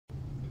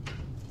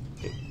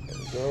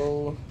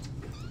go.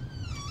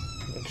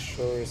 Make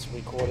sure it's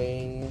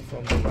recording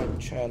from the right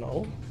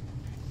channel.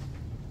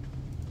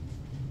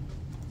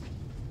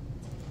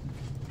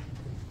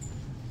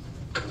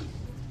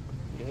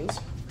 Yes,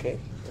 okay,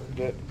 very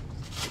good.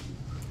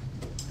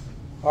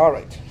 All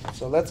right,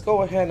 so let's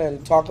go ahead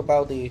and talk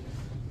about the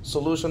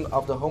solution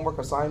of the homework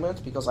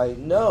assignment, because I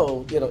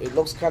know, it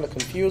looks kind of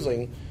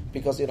confusing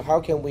because, how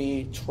can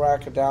we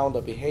track down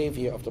the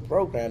behavior of the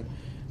program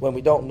when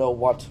we don't know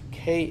what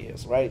K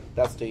is, right?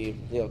 That's the,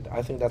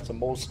 I think that's the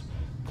most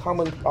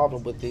common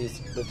problem with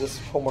this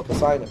homework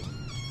assignment.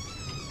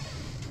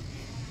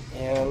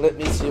 And let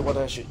me see what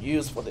I should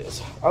use for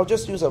this. I'll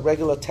just use a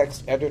regular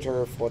text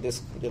editor for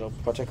this,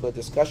 particular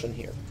discussion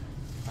here.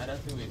 I don't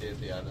think we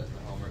did the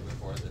homework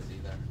before this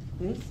either.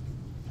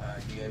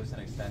 You gave us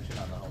an extension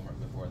on the homework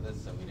before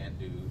this, so we didn't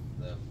do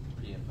the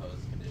pre and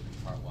post condition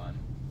part 1.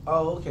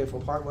 Oh, okay. For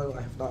part 1,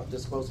 I have not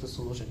disclosed the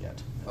solution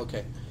yet.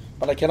 Okay.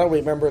 But I cannot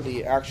remember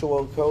the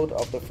actual code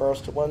of the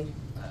first one.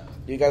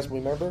 Do you guys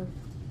remember?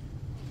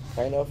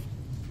 Kind of?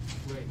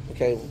 Wait.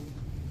 Okay.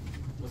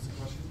 What's the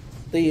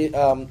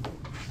question?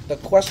 The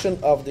question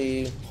of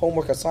the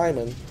homework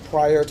assignment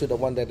prior to the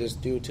one that is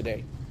due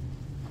today.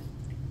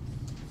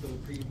 So the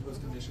pre and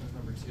post condition is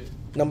number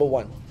 2? Number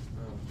 1. Oh.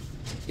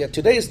 Yeah,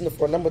 today is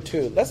for number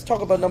 2. Let's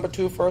talk about number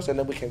 2 first, and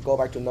then we can go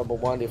back to number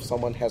 1 if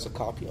someone has a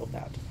copy of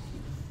that.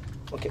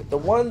 Okay, the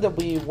one that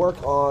we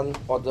work on,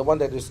 or the one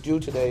that is due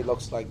today,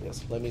 looks like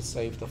this. Let me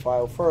save the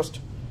file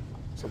first.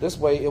 So this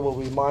way it will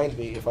remind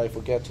me if I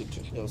forget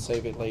to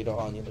save it later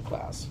on in the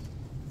class.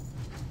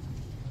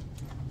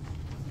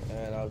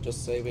 And I'll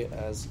just save it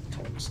as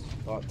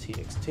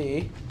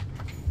text.txt.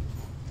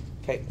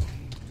 Okay,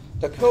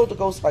 the code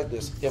goes like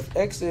this. If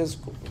x is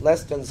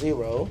less than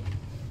 0,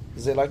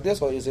 is it like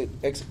this, or is it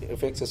x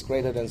if x is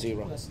greater than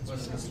 0?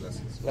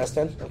 Less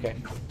than? Okay.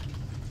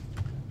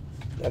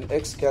 Then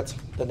x gets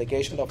the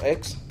negation of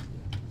x.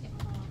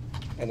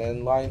 And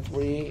then line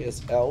 3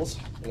 is else.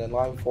 And then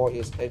line 4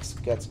 is x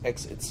gets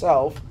x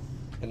itself.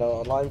 And then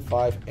on line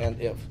 5,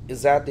 and if.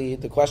 Is that the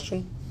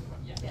question?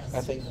 Yes.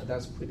 I think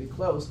that's pretty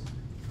close.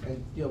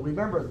 And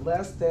remember,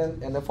 less than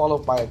and then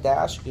followed by a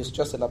dash is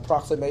just an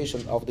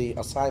approximation of the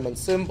assignment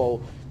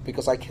symbol,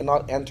 because I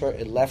cannot enter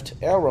a left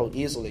arrow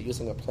easily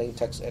using a plain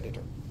text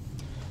editor.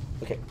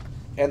 Okay,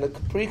 and the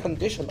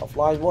precondition of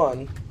line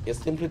 1 is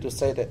simply to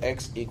say that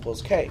x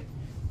equals k,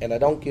 and I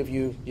don't give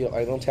you,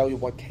 I don't tell you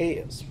what k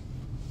is.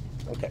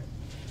 Okay,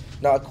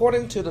 now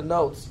according to the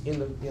notes in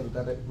the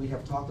that we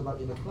have talked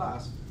about in the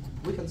class,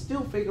 we can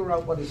still figure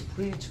out what is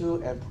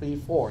pre-2 and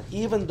pre-4,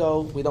 even though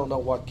we don't know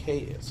what k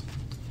is.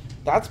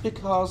 That's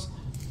because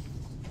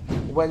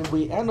when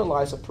we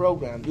analyze a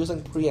program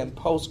using pre and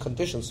post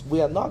conditions,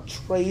 we are not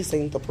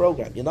tracing the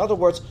program. In other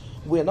words,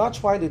 we are not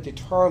trying to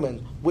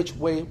determine which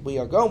way we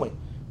are going.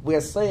 We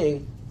are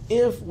saying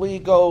if we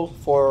go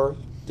for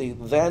the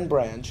then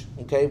branch,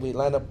 okay, we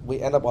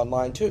end up on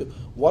line 2.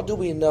 What do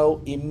we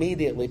know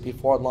immediately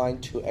before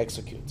line 2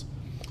 executes?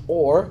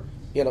 Or,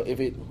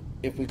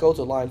 if we go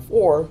to line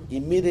 4,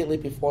 immediately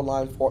before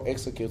line 4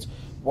 executes,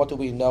 what do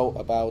we know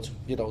about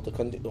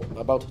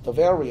about the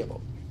variable?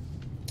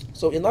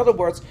 So in other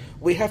words,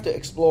 we have to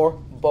explore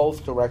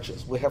both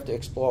directions. We have to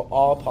explore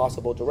all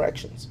possible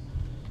directions.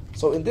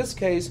 So in this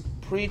case,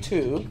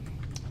 pre-2,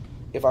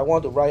 if I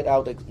want to write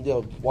out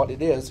what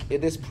it is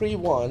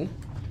pre-1,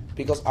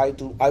 because I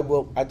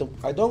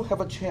don't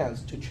have a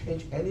chance to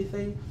change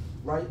anything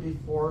right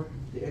before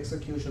the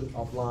execution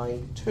of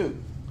line 2.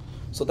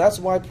 So that's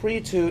why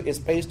pre-2 is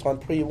based on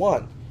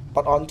pre-1.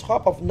 But on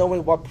top of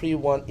knowing what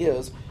pre-1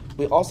 is,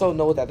 we also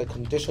know that the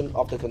condition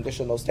of the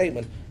conditional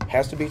statement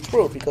has to be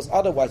true, because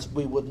otherwise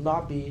we would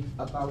not be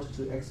about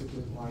to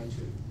execute line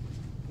 2.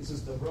 This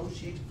is the row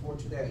sheet for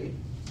today.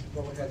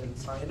 Go ahead and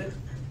sign it.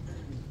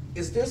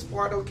 Is this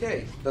part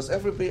okay? Does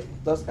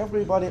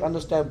everybody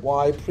understand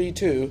why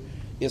pre-2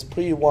 is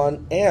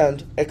pre-1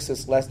 and x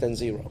is less than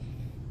 0?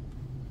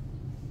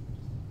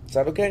 Is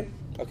that okay?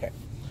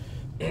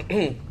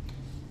 Okay.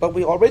 But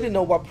we already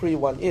know what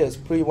pre-1 is.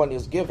 Pre-1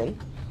 is given.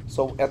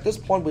 So at this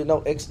point, we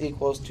know x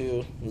equals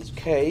to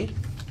k,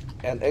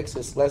 and x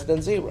is less than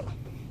 0.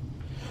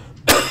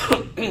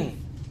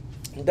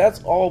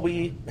 That's all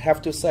we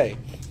have to say.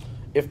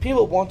 If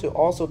people want to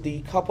also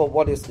decouple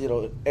what is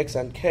x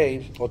and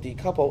k, or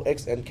decouple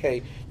x and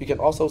k, you can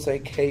also say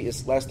k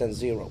is less than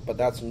 0. But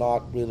that's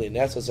not really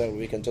necessary.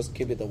 We can just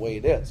keep it the way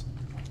it is.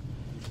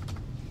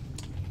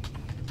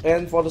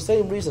 And for the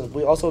same reason,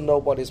 we also know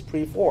what is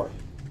pre-4.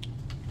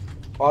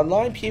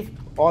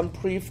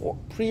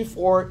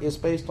 Pre-4 is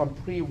based on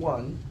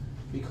pre-1,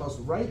 because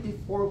right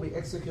before we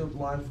execute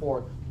line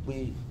 4,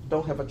 we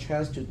don't have a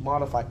chance to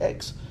modify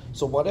x.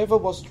 So whatever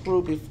was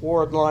true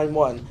before line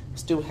 1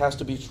 still has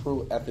to be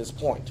true at this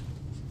point.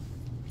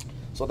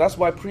 So that's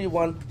why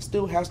pre-1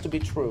 still has to be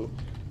true.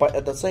 But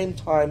at the same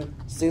time,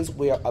 since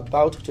we are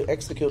about to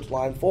execute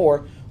line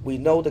 4, we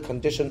know the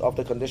condition of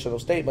the conditional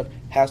statement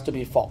has to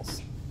be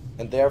false.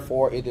 And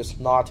therefore, it is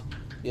not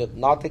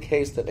the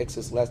case that x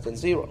is less than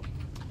 0.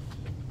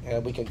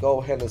 And we can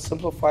go ahead and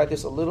simplify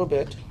this a little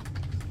bit.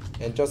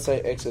 and just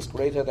say x is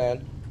greater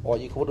than or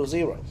equal to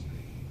 0.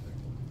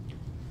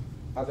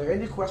 Are there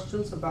any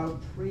questions about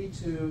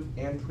pre-2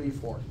 and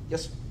pre-4?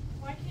 Yes?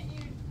 Why can't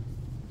you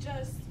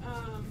just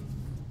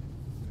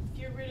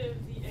get rid of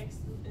the x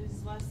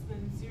is less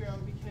than 0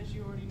 because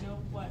you already know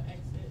what x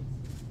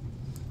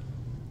is?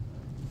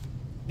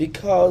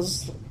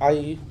 Because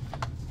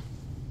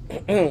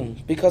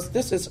because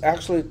this is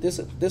actually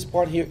this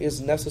part here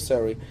is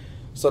necessary,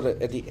 so that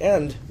at the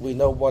end we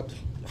know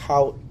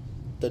how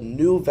the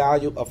new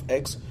value of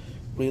x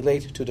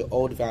relates to the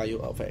old value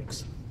of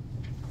x.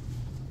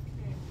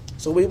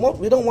 So we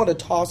don't want to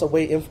toss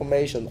away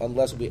information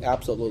unless we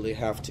absolutely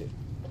have to.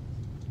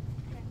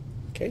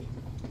 Okay.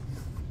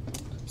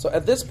 So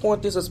at this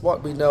point, this is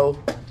what we know,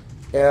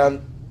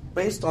 and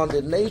based on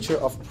the nature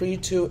of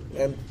pre-2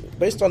 and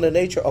based on the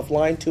nature of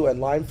line 2 and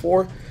line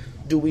 4,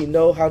 do we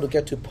know how to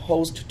get to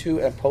post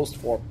 2 and post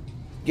 4,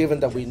 given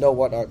that we know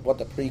what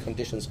the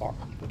preconditions are?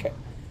 Okay.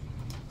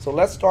 So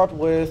let's start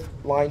with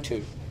line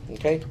 2.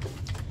 Okay.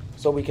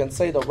 So we can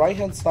say the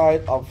right-hand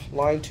side of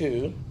line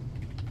 2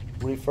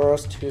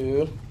 refers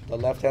to the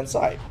left-hand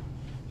side,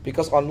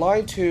 because on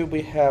line 2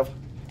 we have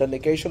the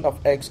negation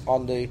of x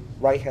on the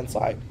right-hand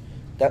side.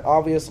 That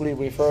obviously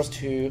refers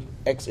to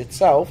x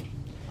itself,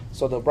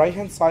 so the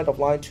right-hand side of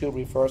line 2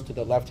 refers to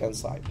the left-hand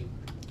side.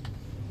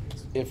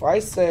 If I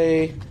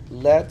say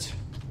let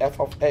f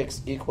of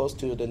x equals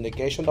to the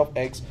negation of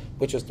x,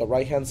 which is the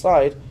right-hand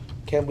side,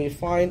 can we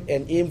find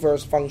an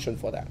inverse function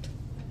for that?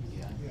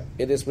 Yeah.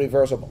 It is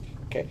reversible.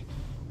 Okay.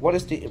 What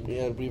is the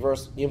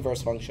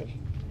inverse function?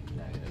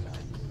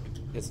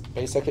 It's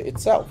basically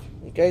itself.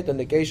 Okay, the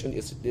negation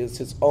is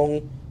its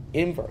own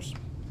inverse.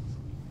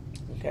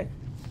 Okay.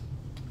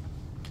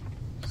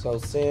 So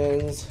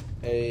since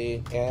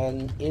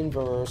an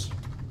inverse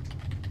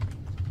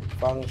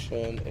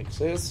function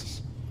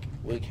exists,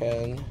 we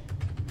can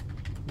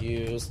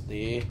use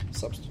the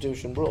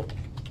substitution rule.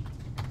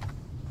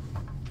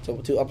 So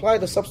to apply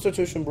the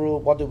substitution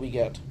rule, what do we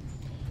get?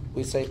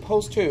 We say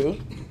post 2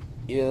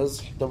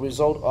 is the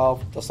result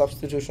of the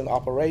substitution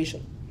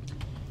operation.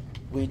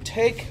 We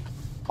take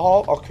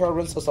all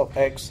occurrences of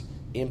x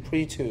in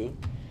pre-2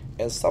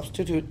 and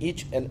substitute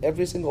each and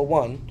every single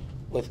one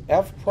with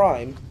f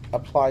prime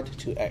applied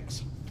to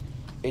x.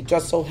 It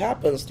just so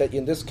happens that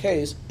in this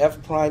case,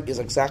 f prime is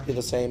exactly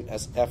the same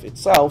as f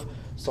itself,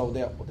 so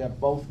they're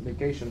both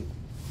negation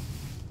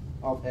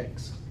of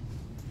x.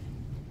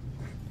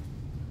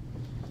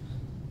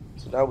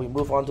 So now we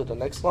move on to the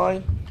next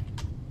line.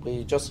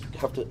 We just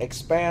have to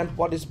expand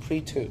what is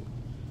pre-2.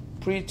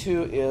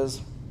 Pre-2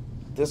 is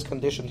this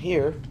condition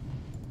here.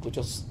 We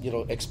just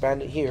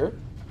expand it here,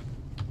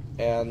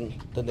 and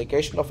the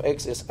negation of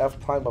x is f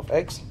prime of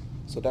x,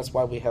 so that's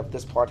why we have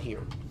this part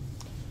here.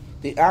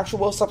 The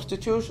actual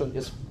substitution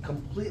is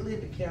completely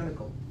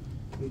mechanical.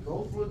 We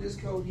go through this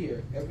code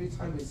here. Every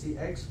time we see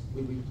x,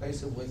 we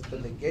replace it with the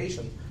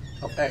negation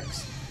of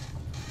x.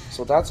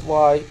 So that's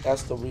why,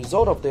 as the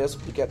result of this,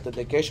 we get the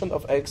negation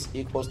of x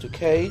equals to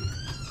k,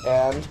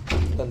 and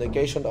the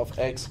negation of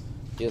x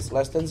is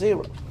less than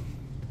 0.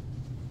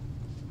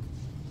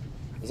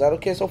 Is that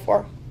okay so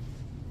far?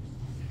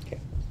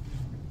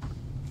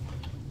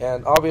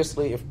 And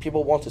obviously, if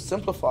people want to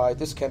simplify,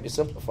 this can be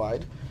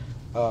simplified.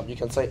 You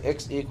can say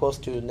x equals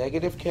to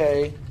negative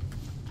k,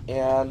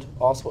 and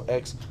also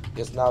x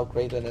is now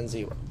greater than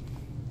 0.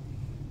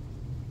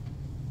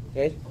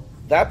 Okay,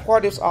 that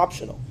part is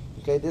optional.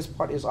 Okay, this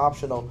part is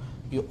optional.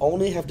 You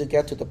only have to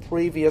get to the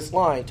previous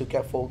line to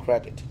get full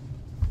credit.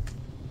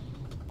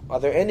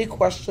 Are there any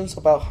questions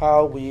about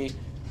how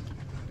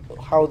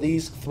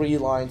these 3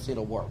 lines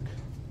work?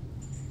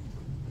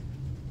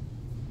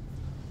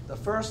 The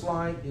first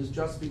line is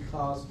just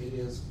because it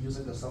is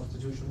using the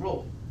substitution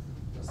rule.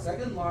 The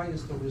second line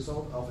is the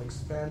result of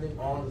expanding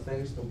all the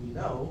things that we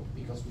know,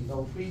 because we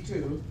know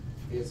pre-2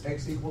 is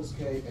x equals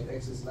k and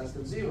x is less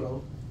than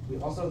 0. We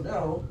also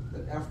know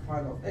that f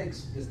prime of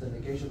x is the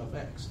negation of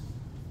x.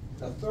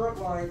 The third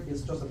line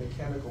is just a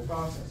mechanical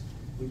process.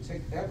 We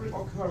take every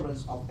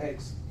occurrence of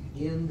x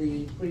in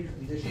the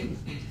precondition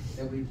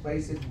and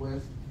replace it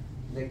with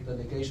the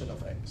negation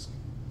of x.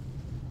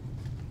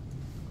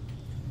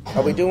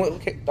 Are we doing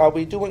okay? Are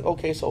we doing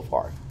okay so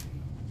far?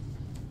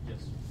 Yes.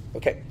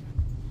 Okay.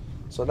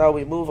 So now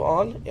we move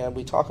on and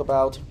we talk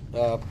about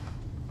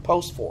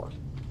post 4.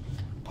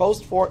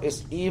 Post 4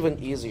 is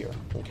even easier.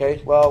 Okay.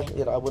 Well,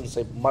 I wouldn't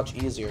say much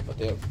easier, but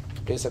they're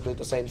basically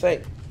the same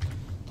thing.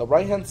 The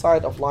right-hand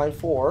side of line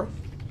 4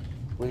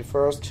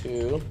 refers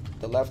to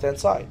the left-hand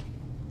side,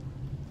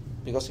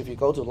 because if you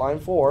go to line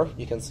 4,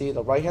 you can see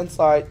the right-hand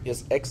side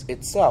is x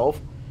itself,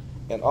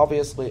 and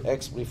obviously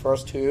x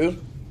refers to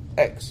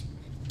x.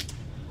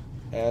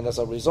 And as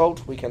a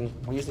result, we can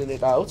reason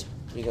it out.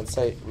 We can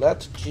say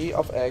let g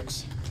of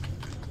x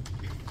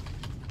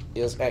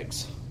is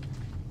x.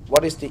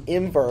 What is the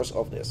inverse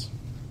of this?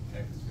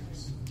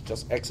 X.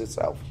 Just x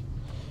itself.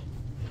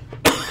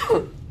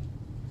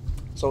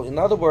 So in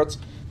other words,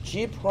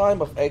 g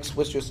prime of x,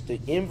 which is the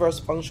inverse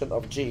function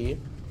of g,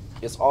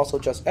 is also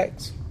just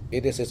x.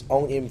 It is its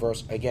own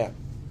inverse again.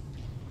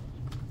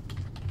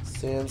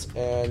 since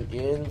an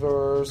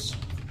inverse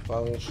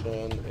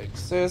function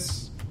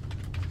exists,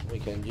 we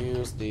can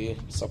use the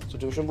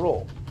substitution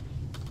rule,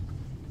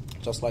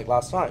 just like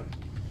last time.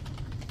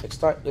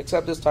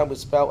 Except this time we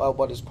spell out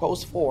what is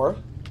post 4.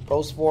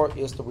 Post 4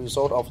 is the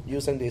result of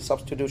using the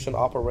substitution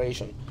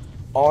operation.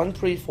 On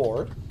pre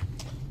 4,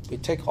 we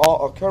take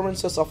all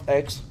occurrences of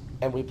x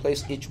and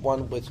replace each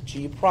one with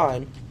g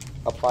prime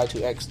applied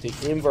to x, the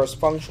inverse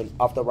function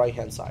of the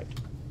right-hand side.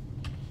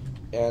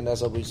 And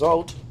as a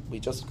result, we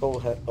just go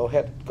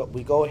ahead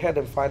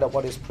and find out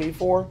what is pre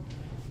 4,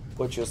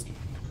 which is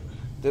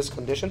this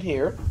condition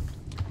here.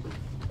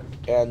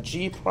 And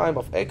g prime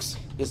of x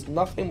is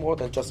nothing more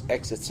than just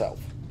x itself.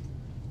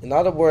 In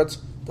other words,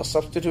 the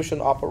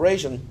substitution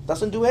operation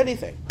doesn't do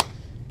anything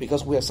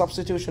because we have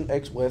substitution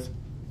x with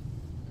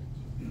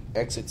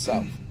x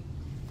itself,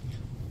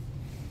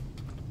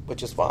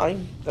 which is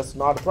fine. That's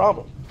not a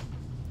problem.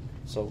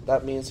 So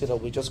that means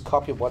we just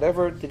copy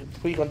whatever the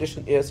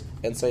precondition is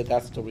and say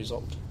that's the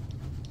result.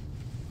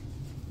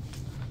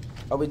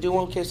 Are we doing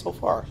okay so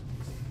far?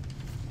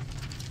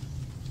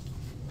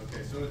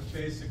 Okay, so it's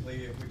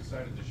basically if we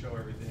decided to show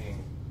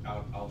everything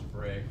out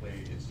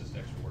algebraically, it's just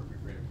extra work we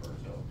created for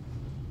ourselves.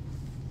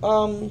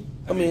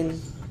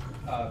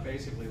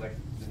 Basically like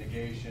the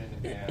negation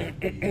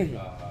and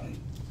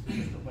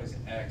the place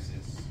in x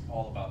is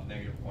all about -1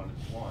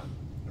 and 1,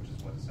 which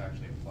is what is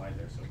actually applied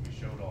there. So if we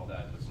showed all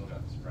that, but still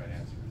got this right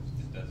answer,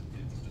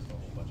 it's just a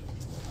whole bunch of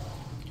extra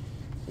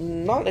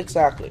work. Not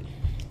exactly,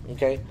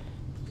 okay?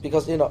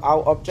 Because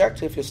our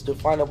objective is to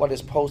find out what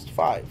is post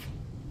 5,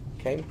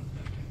 okay?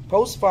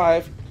 Post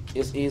 5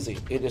 is easy.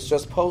 It is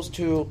just post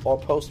 2 or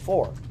post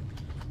 4.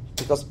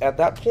 Because at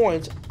that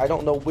point, I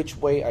don't know which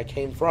way I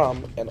came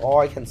from, and all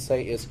I can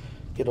say is,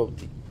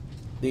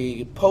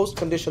 the post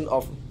condition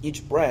of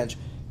each branch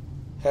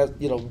has,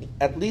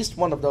 at least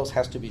one of those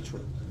has to be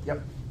true.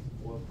 Yep.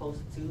 Or post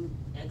 2,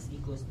 x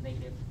equals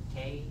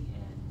 -k,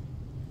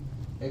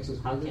 and X is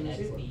how greater can than x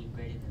 0. be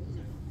greater than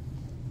 0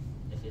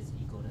 if it's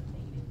equal to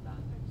negative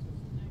value?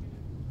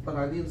 But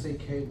I didn't say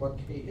k what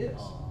k is.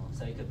 Oh,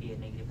 so it could be a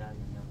negative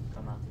value and it'll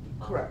come out to be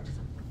positive. Correct. Or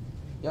something.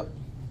 Yep.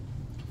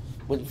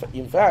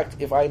 In fact,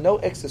 if I know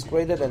x is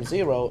greater than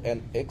 0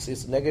 and x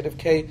is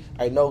 -k,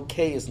 I know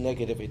k is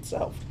negative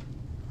itself.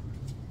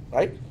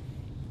 Right?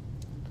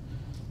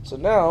 So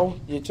now,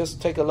 you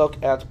just take a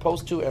look at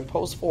post 2 and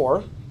post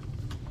 4.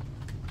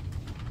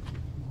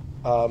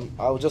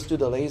 I'll just do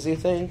the lazy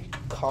thing,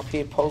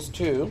 copy post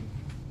 2,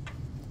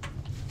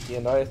 the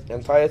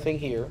entire thing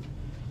here.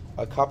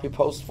 I copy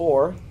post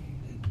 4,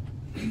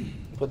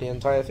 put the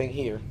entire thing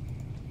here.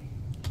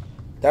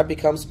 That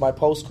becomes my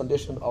post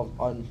condition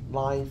on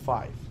line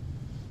 5.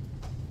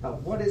 Now,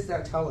 what is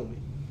that telling me?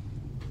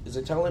 Is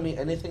it telling me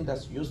anything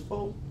that's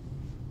useful?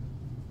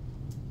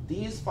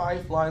 These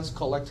 5 lines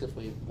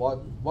collectively,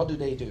 what do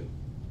they do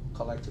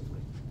collectively?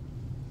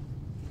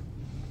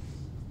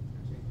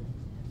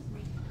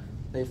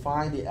 They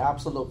find the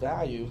absolute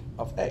value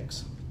of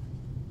x.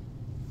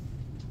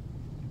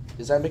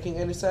 Is that making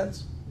any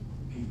sense?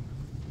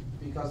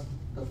 Because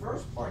the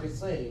first part is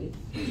saying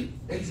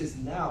x is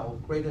now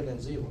greater than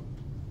 0.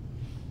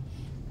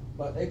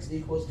 But x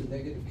equals to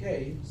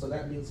 -k, so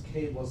that means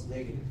k was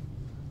negative.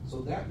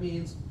 So that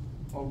means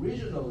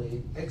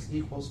originally x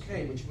equals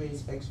k, which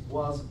means x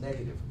was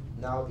negative.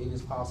 Now it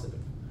is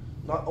positive.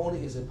 Not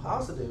only is it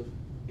positive,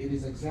 it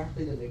is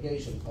exactly the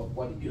negation of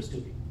what it used to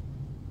be.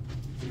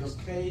 Because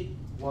k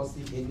was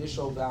the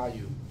initial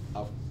value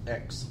of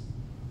x.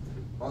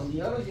 On the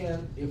other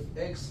hand, if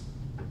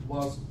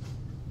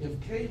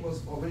k was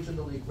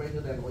originally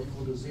greater than or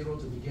equal to 0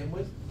 to begin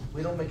with,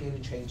 we don't make any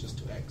changes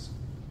to x,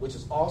 which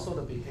is also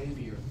the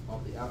behavior of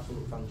the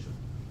absolute function.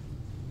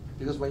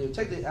 Because when you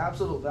take the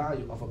absolute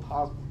value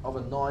of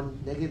a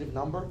non-negative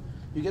number,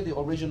 you get the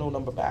original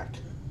number back.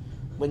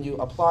 When you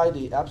apply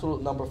the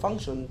absolute number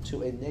function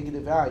to a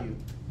negative value,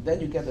 then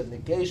you get the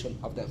negation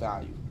of that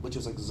value, which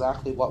is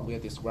exactly what we're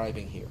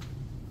describing here.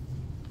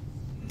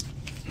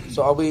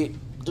 So are we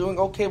doing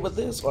okay with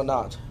this or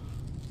not?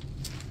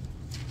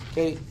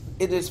 Okay,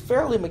 it is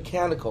fairly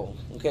mechanical.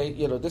 Okay,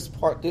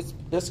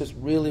 this is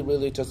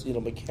really just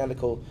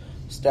mechanical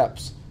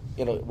steps.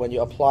 When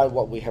you apply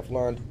what we have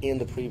learned in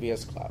the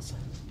previous class.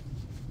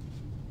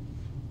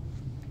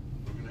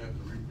 We're going to have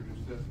to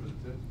reproduce that for the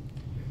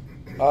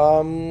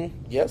test?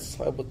 Yes,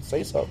 I would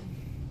say so.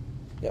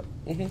 Yep.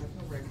 Mm-hmm.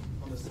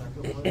 On the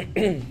second one,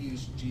 you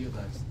use g of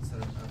x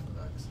instead of f of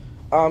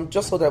x.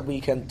 Just so that we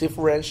can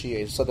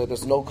differentiate, so that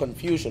there's no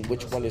confusion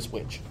which one is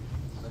which.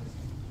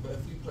 But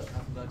if we put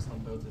f of x on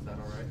both, is that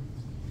all right?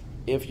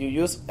 If you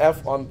use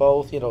f on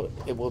both, it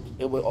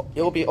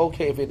will be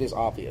okay if it is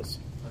obvious.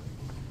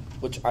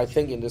 Which I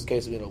think in this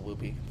case, will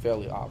be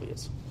fairly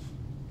obvious.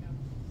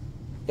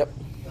 Yep.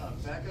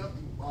 Back up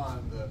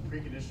on the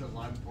precondition of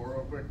line 4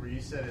 real quick, where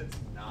you said it's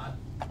not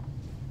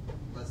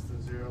less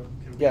than 0.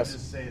 Can we Yes.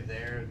 just say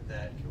there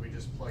that, can we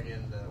just plug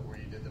in where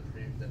you did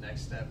the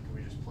next step, can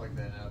we just plug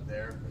that out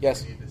there? Or do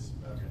Yes. we need this?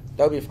 Okay.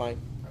 That'll be fine.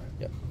 All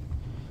right. Yep.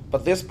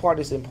 But this part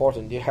is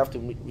important. You have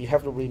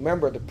to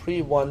remember the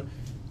pre one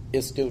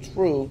is still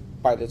true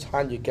by the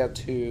time you get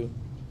to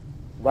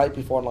right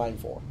before line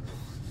 4.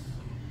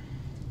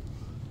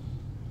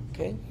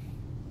 Okay.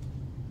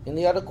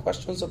 Any other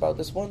questions about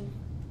this one?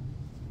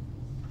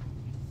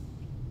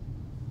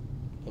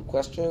 No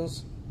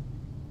questions?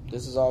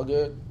 This is all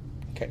good?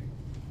 Okay.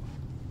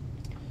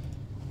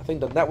 I think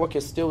the network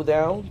is still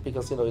down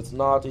because it's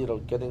not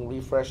getting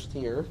refreshed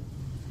here.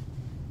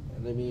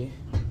 And let me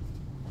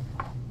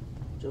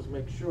just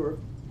make sure.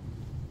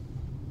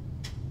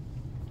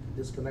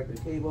 Disconnect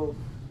the cable,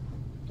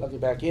 plug it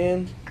back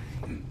in,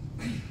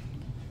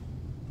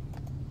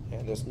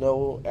 and there's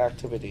no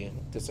activity.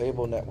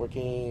 Disable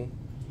networking,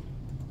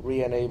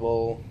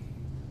 re-enable.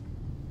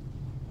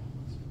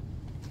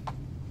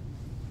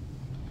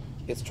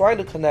 It's trying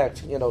to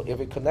connect. If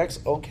it connects,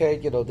 okay.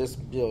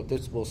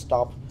 This will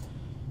stop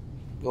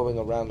going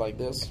around like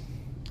this.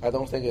 I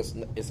don't think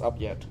it's up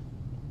yet.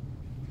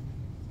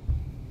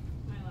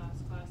 My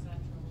last class had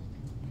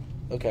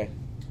trouble. Okay.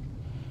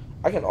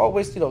 I can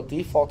always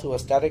default to a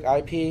static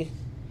IP,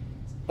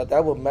 but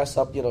that will mess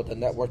up the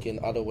network in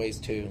other ways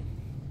too.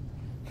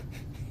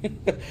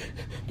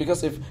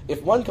 Because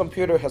if one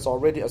computer has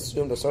already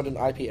assumed a certain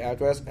IP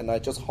address and I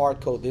just hard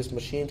code this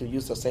machine to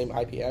use the same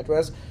IP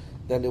address,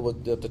 then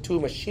the two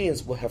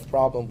machines will have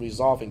problem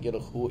resolving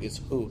who is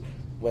who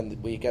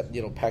when we get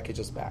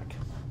packages back.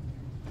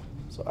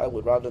 So I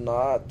would rather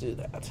not do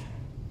that.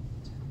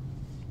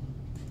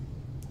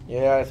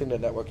 Yeah, I think the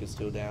network is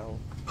still down,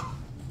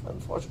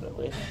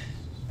 unfortunately.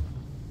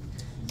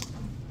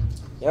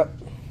 Yep.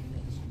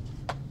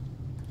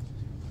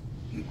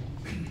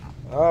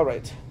 All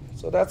right.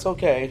 So that's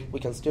okay. We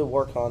can still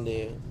work on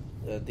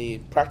the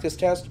practice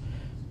test.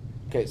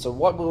 Okay, so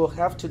what we will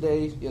have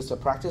today is a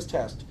practice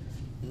test.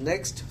 On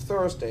next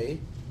Thursday,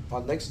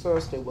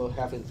 we'll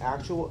have an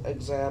actual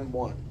exam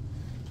 1.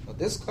 Now,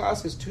 this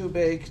class is too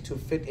big to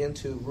fit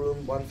into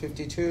room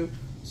 152,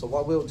 so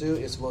what we'll do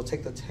is we'll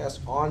take the test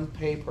on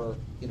paper,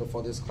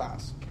 for this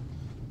class.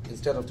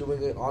 Instead of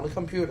doing it on a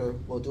computer,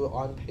 we'll do it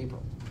on paper.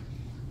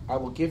 I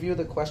will give you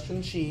the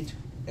question sheet,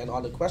 and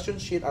on the question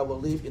sheet, I will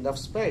leave enough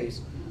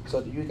space so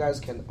that you guys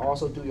can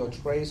also do your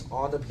trace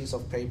on the piece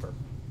of paper.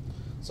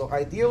 So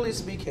ideally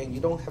speaking,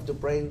 you don't have to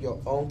bring your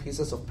own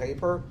pieces of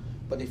paper,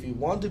 but if you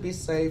want to be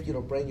safe,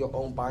 bring your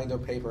own binder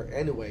paper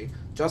anyway.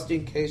 Just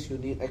in case you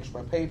need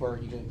extra paper,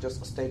 you can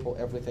just staple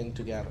everything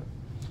together.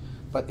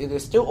 But it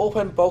is still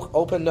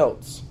open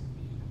notes.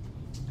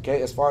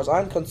 Okay, as far as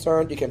I'm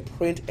concerned, you can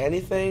print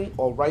anything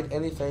or write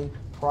anything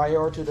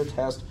prior to the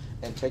test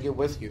and take it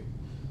with you.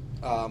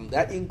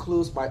 That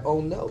includes my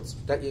own notes.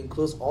 That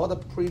includes all the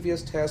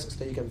previous tests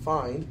that you can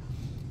find.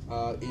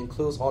 It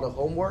includes all the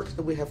homework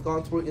that we have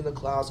gone through in the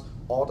class,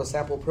 all the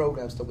sample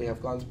programs that we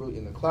have gone through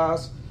in the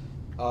class.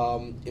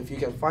 If you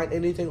can find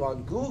anything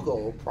on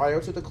Google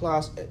prior to the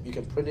class, you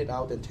can print it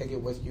out and take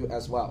it with you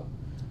as well.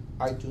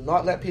 I do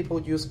not let people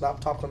use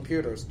laptop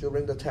computers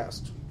during the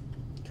test.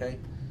 Okay,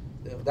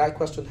 that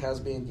question has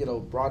been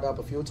brought up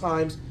a few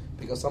times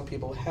because some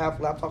people have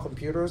laptop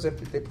computers and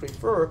they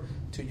prefer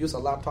to use a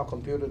laptop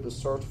computer to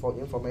search for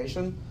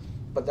information,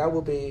 but that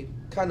will be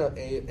kind of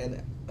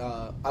an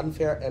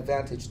unfair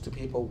advantage to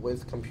people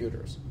with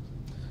computers.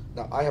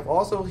 Now, I have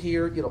also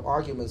heard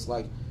arguments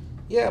like,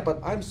 yeah,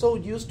 but I'm so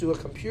used to a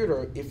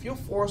computer. If you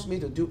force me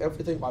to do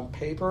everything on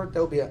paper, that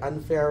will be an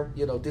unfair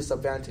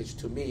disadvantage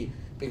to me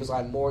because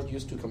I'm more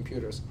used to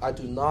computers. I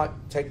do not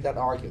take that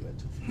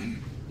argument.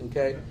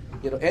 Okay,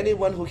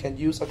 anyone who can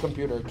use a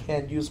computer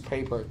can use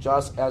paper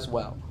just as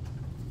well.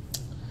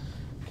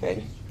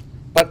 Okay,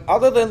 but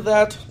other than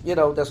that,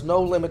 there's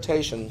no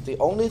limitation. The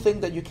only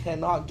thing that you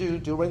cannot do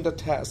during the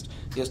test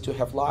is to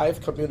have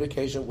live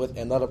communication with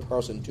another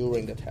person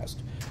during the test.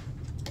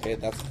 Okay,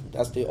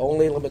 that's the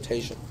only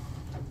limitation.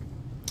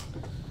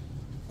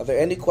 Are there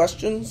any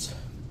questions?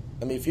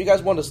 I mean, if you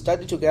guys want to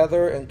study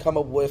together and come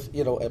up with,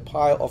 a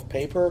pile of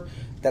paper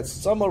that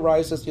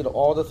summarizes,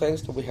 all the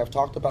things that we have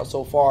talked about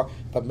so far,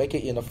 but make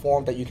it in a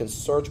form that you can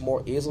search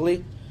more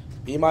easily,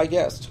 be my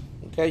guest.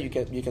 Okay, you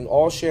can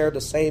all share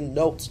the same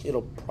notes,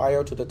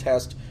 prior to the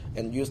test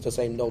and use the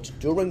same notes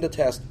during the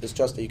test. It's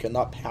just that you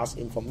cannot pass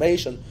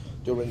information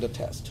during the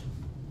test.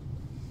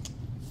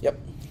 Yep.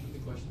 How many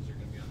questions are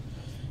going to be on the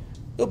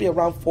test? It'll be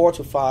around 4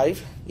 to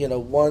 5. There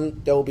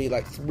will be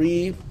like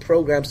 3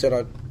 programs that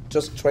are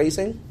just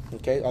tracing.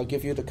 Okay, I'll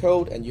give you the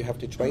code and you have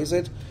to trace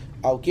it.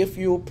 I'll give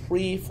you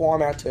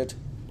pre-formatted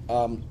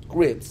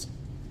grid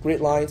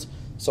lines.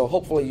 So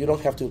hopefully you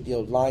don't have to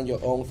line your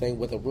own thing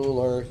with a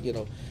ruler.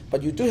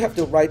 But you do have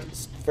to write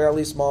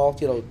fairly small.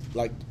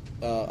 Like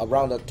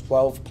around a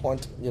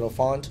 12-point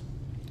font.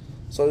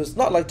 So it's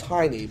not like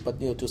tiny, but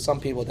to some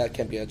people that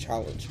can be a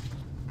challenge.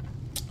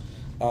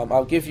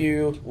 I'll give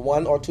you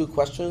 1 or 2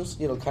 questions,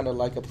 kind of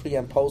like a pre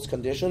and post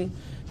condition,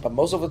 but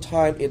most of the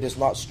time it is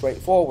not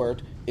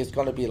straightforward. It's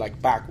going to be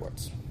like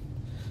backwards,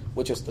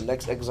 which is the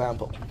next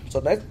example. So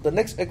the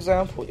next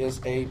example is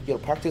a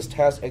practice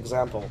test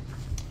example.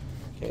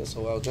 Okay,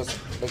 so I'll just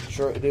make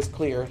sure it is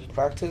clear.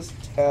 Practice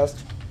test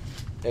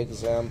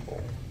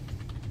example.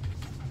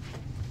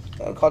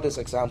 I'll call this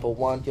example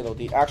 1.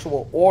 The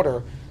actual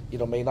order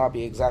may not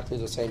be exactly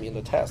the same in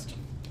the test.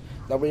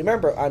 Now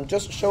remember, I'm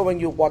just showing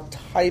you what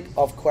type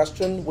of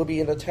question will be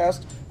in the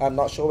test. I'm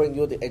not showing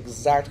you the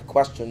exact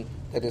question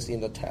that is in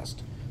the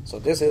test. So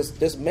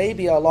this may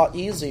be a lot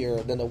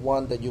easier than the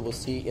one that you will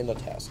see in the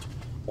test,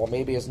 or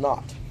maybe it's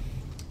not.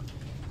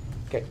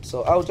 Okay,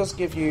 so I'll just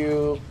give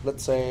you,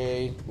 let's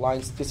say,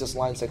 this is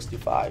line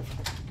 65.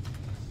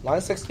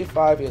 Line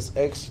 65 is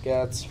x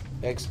gets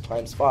x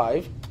times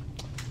 5.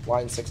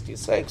 Line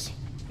 66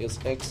 is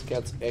x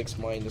gets x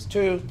minus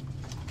 2.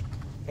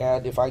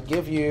 And if I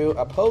give you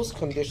a post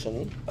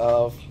condition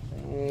of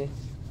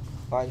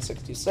line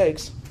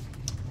 66,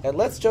 and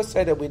let's just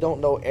say that we don't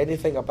know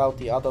anything about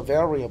the other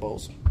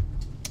variables,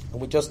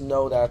 and we just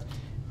know that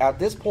at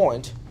this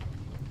point,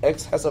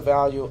 x has a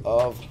value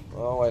of,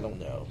 I don't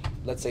know,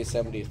 let's say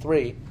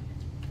 73.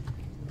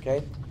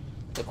 Okay?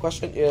 The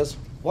question is,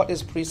 what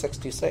is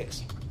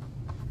pre-66?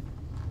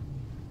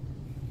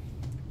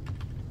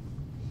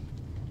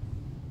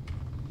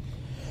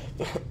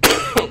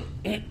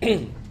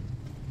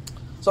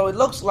 So it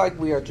looks like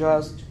we are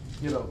just,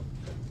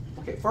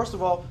 okay, first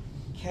of all,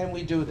 can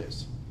we do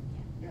this?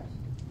 Yes.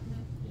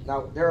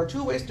 Now, there are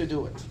two ways to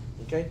do it,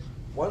 okay?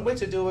 One way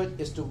to do it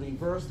is to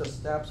reverse the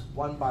steps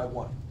one by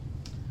one.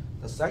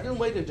 The second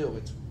way to do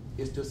it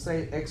is to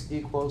say x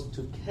equals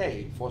to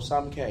k for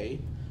some k,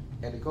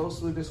 and it goes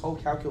through this whole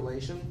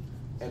calculation,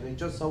 and it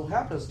just so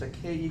happens that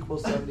k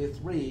equals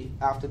 73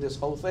 after this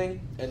whole thing,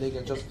 and they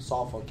can just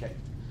solve for k.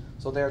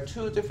 So there are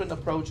two different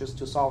approaches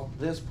to solve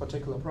this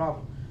particular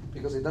problem,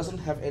 because it doesn't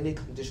have any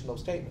conditional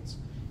statements.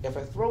 If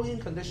I throw in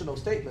conditional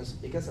statements,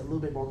 it gets a little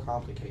bit more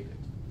complicated.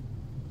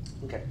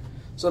 Okay,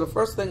 so the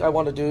first thing I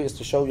want to do is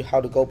to show you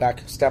how to go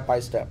back step by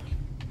step.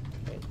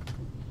 Okay.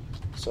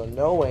 So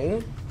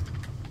knowing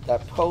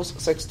that post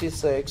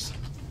 66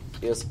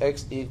 is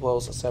x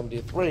equals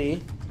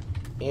 73,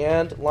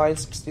 and line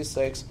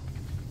 66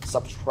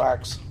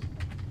 subtracts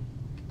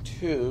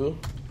 2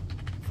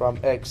 from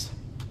x,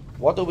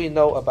 what do we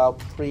know about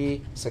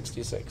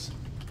pre-66?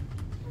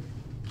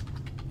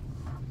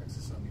 X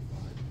is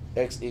 75.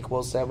 X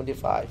equals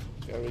 75.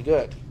 Very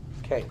good.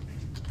 Okay.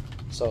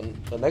 So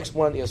the next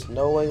one is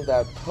knowing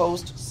that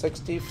post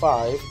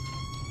 65.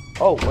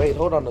 Oh, wait,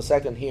 hold on a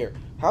second here.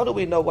 How do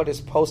we know what is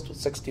post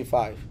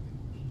 65?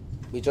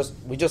 We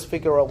just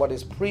figure out what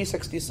is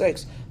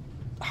pre-66.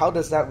 How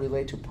does that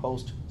relate to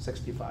post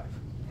 65?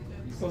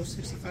 Post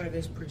 65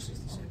 is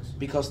pre-66.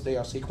 Because they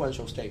are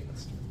sequential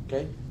statements.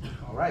 Okay?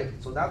 All right,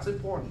 so that's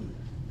important.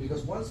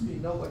 Because once we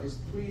know what is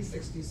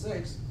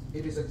pre-66,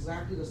 it is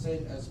exactly the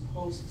same as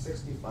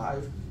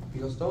post-65,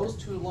 because those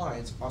two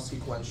lines are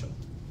sequential.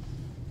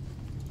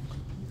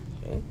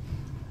 Okay?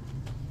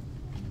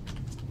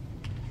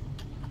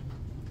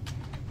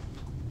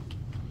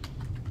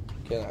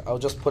 Okay, I'll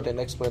just put an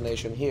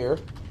explanation here,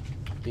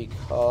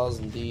 because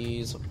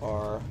these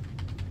are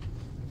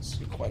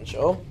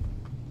sequential.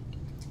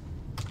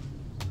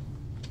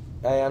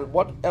 And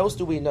what else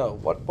do we know?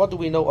 What do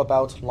we know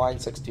about line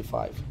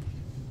 65?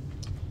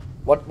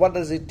 What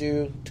does it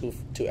do to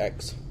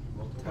x?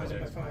 Multiplies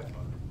it by 5.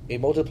 It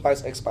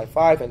multiplies x by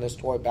 5 and then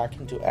store it back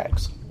into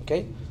x.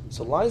 Okay?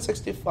 So line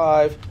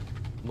 65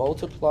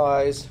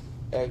 multiplies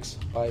x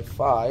by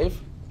 5.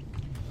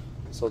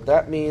 So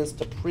that means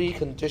the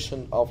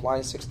precondition of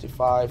line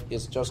 65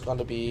 is just going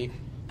to be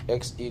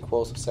x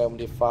equals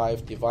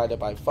 75 divided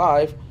by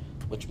 5,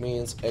 which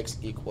means x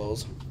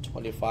equals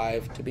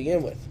 25 to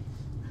begin with.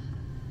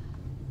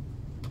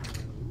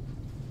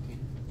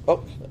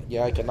 Oh,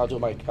 yeah, I cannot do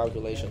my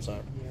calculations.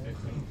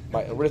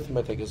 My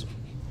arithmetic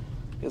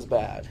is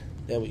bad.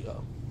 There we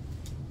go.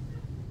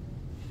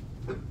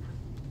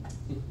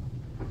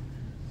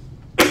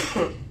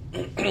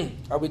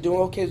 Are we doing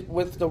okay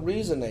with the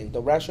reasoning,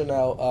 the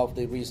rationale of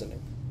the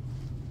reasoning?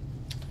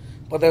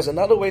 But there's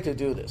another way to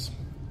do this.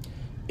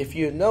 If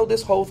you know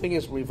this whole thing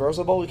is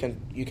reversible,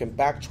 you can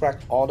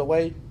backtrack all the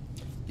way.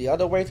 The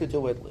other way to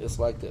do it is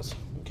like this.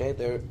 Okay,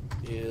 there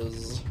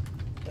is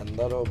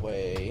another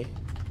way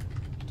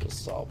to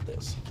solve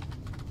this.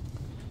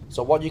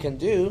 So what you can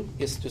do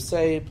is to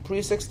say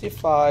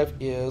pre-65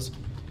 is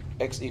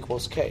x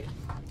equals k.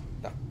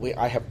 Now,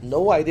 I have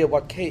no idea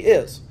what k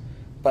is,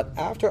 but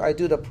after I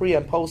do the pre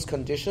and post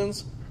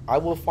conditions, I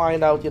will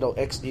find out,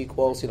 x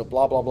equals,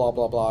 blah, blah, blah,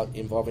 blah, blah,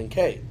 involving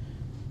k.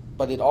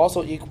 But it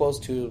also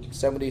equals to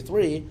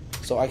 73,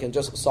 so I can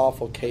just solve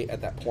for k at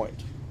that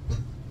point.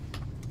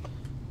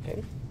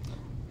 Okay?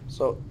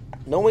 So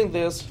knowing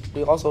this,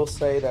 we also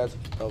say that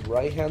the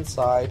right-hand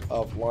side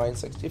of line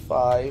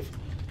 65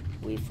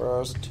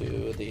 refers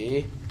to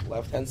the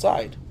left-hand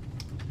side,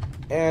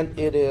 and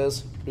it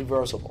is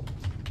reversible.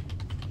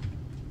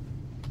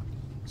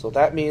 So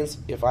that means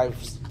if I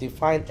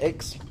define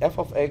f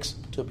of x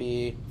to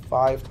be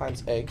 5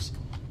 times x,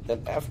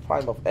 then f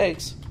prime of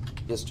x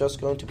is just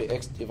going to be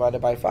x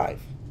divided by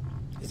 5.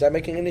 Is that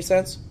making any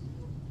sense?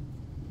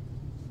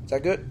 Is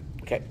that good?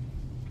 Okay.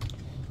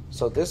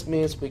 So this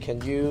means we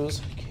can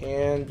use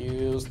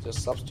the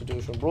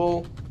substitution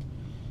rule.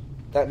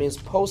 That means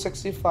post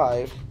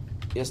 65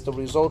 is the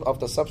result of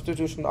the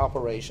substitution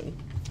operation.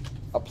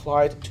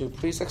 applied to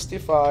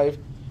pre-65,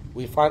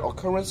 we find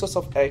occurrences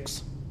of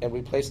x and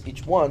replace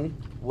each one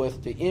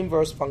with the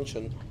inverse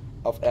function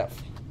of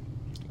f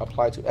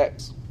applied to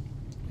x.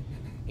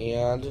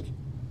 And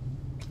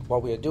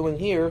what we are doing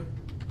here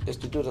is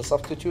to do the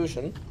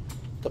substitution.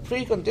 The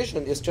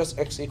precondition is just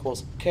x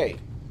equals k,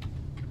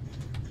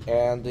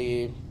 and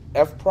the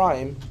f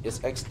prime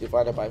is x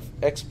divided by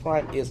x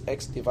prime is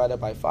x divided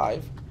by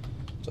 5,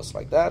 just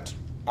like that.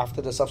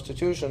 After the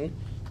substitution,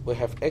 we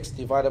have x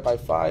divided by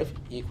 5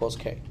 equals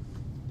k.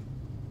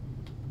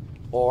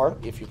 Or,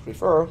 if you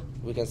prefer,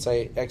 we can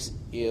say x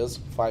is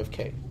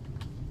 5k.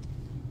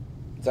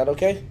 Is that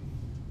okay?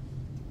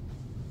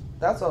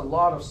 That's a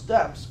lot of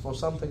steps for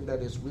something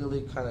that is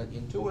really kind of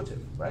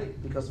intuitive, right?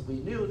 Because we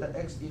knew that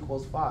x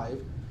equals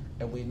 5,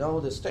 and we know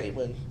the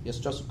statement is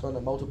just going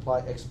to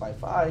multiply x by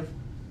 5,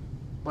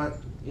 but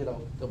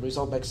the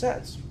result makes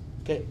sense.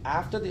 Okay,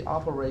 after the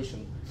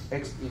operation,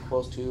 x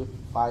equals to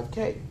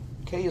 5k.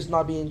 K is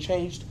not being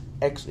changed,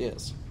 x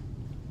is.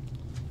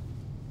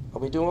 Are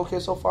we doing okay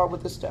so far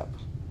with this step?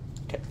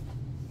 Okay.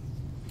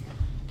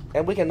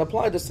 And we can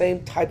apply the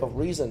same type of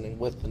reasoning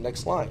with the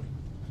next line.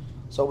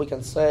 So we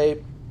can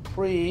say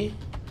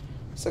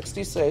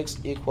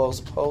pre-66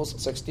 equals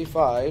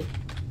post-65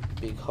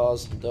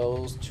 because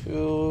those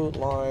two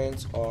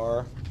lines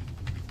are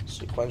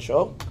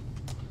sequential.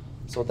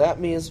 So that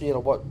means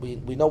what we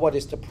know what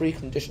is the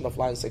precondition of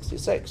line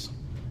 66.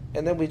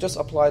 And then we just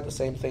apply the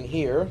same thing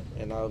here,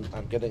 and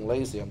I'm getting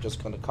lazy. I'm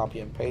just going to copy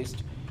and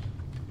paste.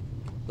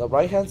 The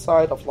right-hand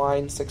side of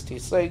line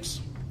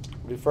 66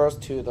 refers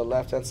to the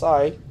left-hand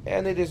side,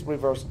 and it is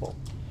reversible.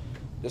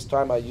 This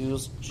time I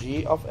use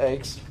g of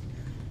x,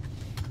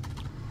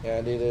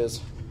 and it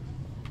is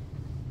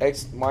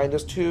x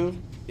minus 2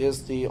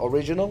 is the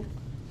original,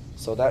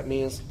 so that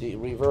means the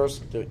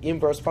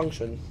inverse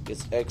function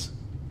is x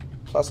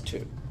plus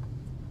 2.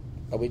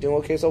 Are we doing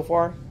okay so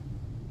far?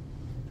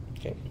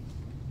 Okay.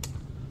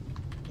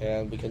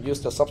 And we can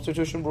use the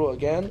substitution rule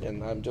again,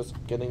 and I'm just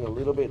getting a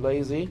little bit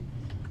lazy.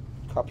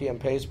 Copy and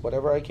paste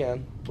whatever I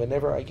can,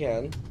 whenever I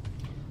can.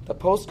 The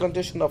post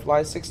condition of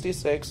line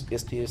 66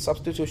 is the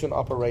substitution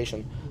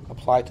operation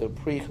applied to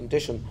the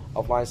precondition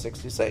of line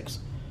 66.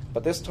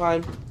 But this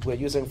time, we're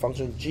using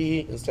function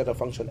g instead of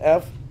function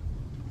f.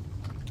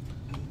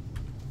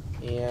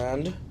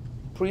 And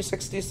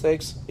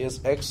pre-66 is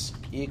x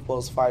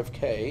equals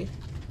 5k.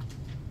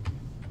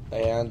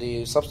 And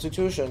the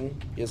substitution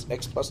is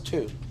x plus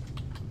 2.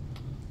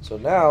 So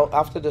now,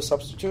 after the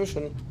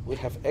substitution, we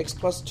have x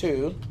plus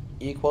 2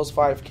 equals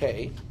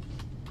 5k.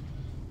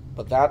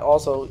 But that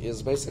also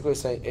is basically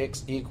saying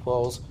x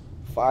equals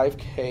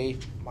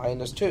 5k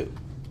minus 2.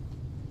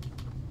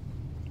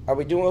 Are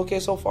we doing okay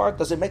so far?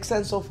 Does it make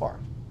sense so far?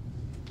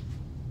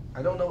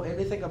 I don't know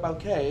anything about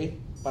k,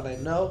 but I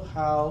know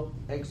how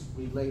x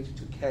relates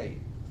to k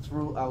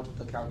throughout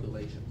the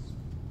calculations.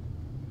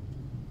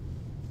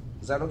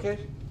 Is that okay?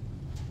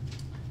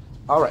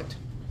 All right.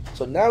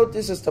 So now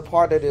this is the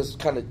part that is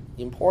kind of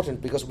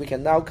important because we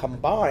can now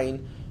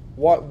combine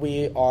what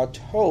we are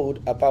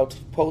told about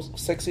post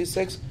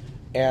 66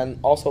 and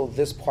also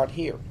this part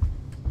here.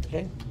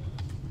 Okay?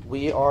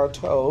 We are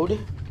told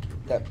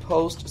that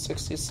post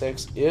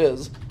 66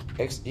 is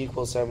x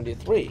equals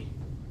 73.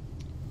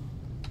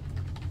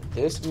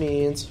 This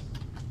means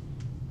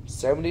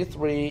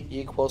 73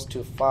 equals to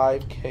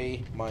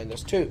 5k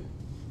minus 2.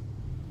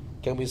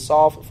 Can we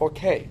solve for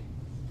k?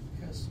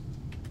 Yes.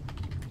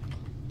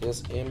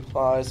 This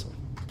implies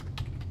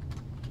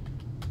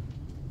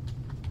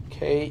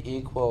k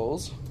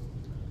equals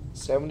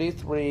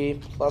 73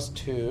 plus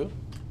 2,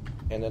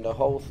 and then the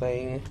whole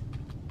thing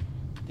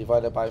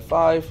divided by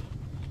 5,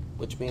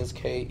 which means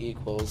k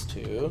equals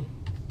to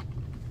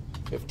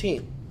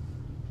 15.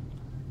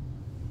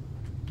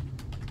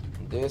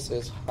 This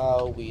is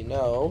how we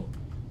know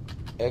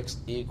x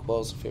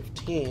equals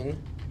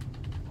 15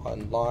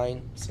 on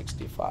line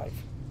 65.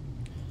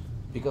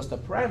 Because the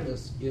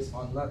premise is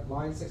on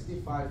line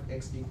 65,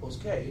 x equals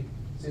k.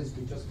 Since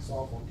we just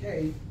solved for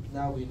k,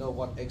 now we know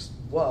what x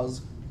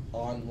was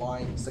on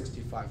line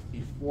 65,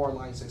 before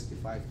line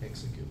 65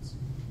 executes.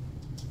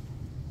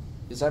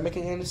 Is that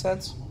making any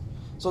sense?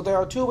 So there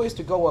are two ways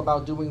to go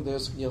about doing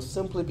this,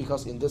 simply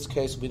because in this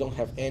case we don't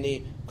have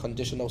any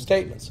conditional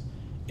statements.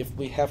 If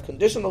we have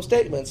conditional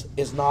statements,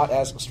 it's not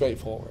as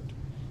straightforward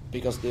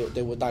because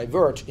they will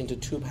diverge into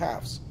two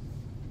paths.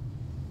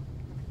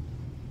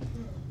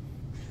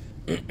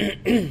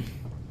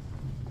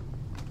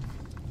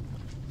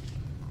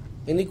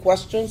 Any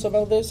questions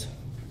about this?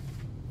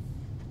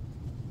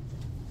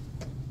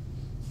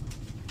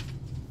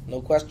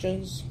 No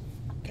questions?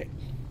 Okay.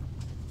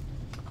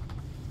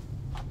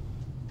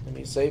 Let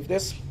me save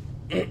this.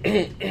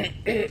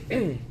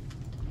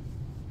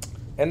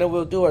 And then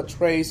we'll do a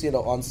trace,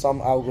 on some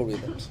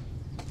algorithms.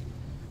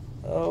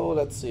 Oh,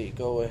 let's see.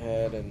 Go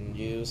ahead and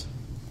use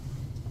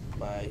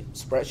my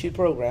spreadsheet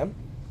program.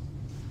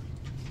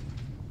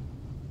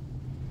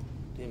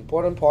 The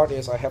important part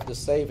is I have to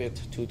save it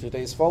to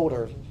today's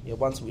folder.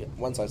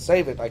 Once I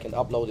save it, I can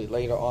upload it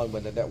later on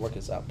when the network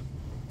is up.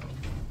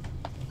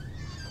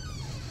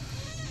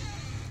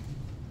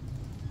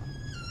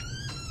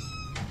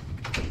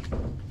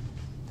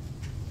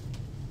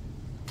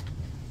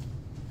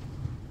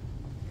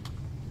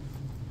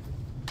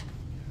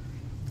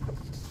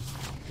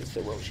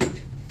 is the row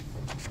sheet.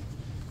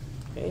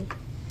 Okay.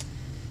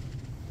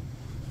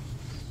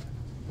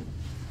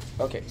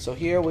 Okay, so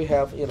here we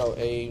have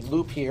a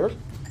loop here,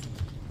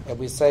 and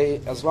we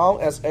say as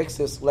long as x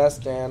is less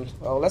than,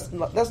 well, let's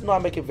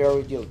not make it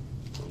very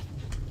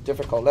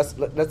difficult.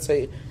 Let's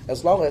say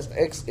as long as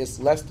x is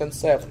less than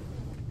 7,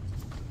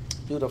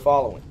 do the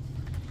following.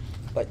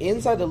 But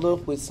inside the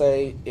loop we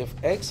say if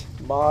x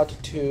mod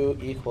 2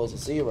 equals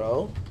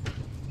 0,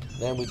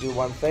 then we do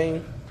one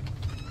thing.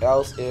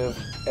 Else if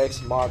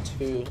x mod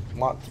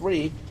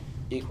 3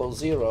 equals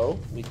 0,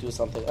 we do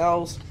something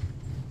else.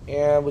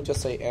 And we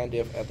just say and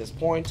if at this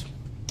point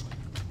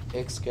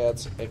x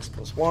gets x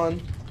plus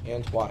 1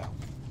 and while.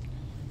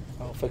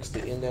 I'll fix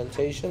the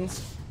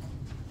indentations.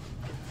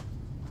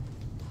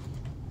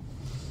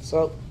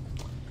 So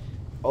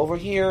over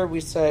here we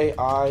say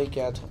I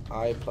get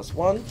I plus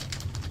 1.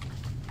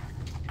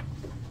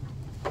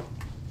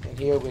 And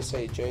here we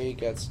say j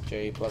gets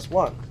j plus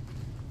 1.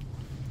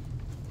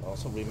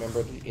 Also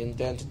remember to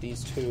indent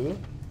these two.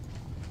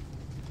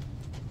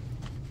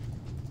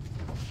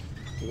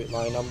 Give it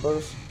line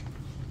numbers.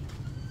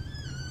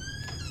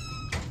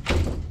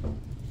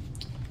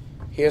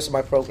 Here's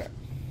my program.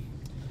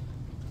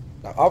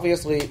 Now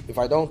obviously, if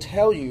I don't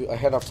tell you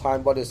ahead of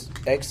time what is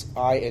x,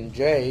 I, and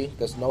j,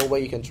 there's no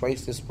way you can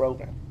trace this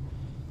program.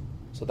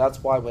 So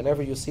that's why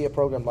whenever you see a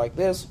program like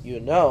this,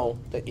 you know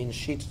that in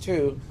sheet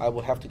 2, I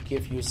will have to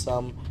give you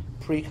some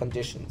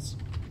preconditions.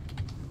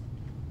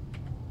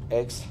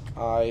 X,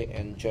 I,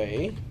 and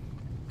j.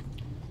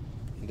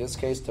 In this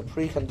case, the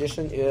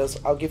precondition is,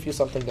 I'll give you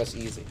something that's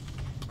easy.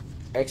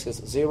 X is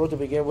 0 to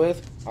begin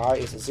with, I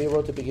is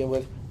 0 to begin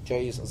with,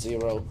 j is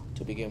 0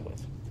 to begin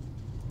with.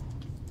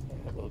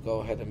 And we'll go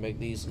ahead and make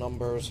these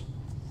numbers,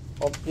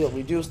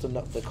 reduce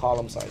the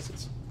column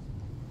sizes.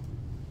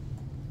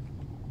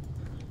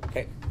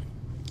 Okay.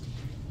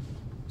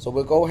 So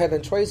we'll go ahead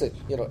and trace it.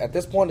 At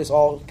this point, it's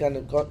all kind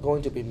of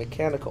going to be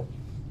mechanical.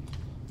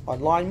 On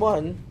line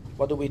 1,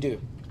 what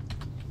do?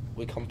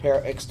 We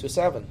compare x to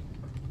 7.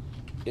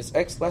 Is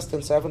x less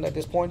than 7 at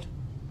this point?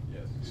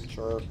 Yes.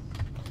 Sure.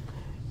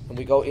 When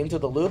we go into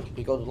the loop,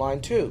 we go to line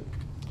 2.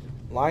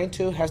 Line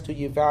 2 has to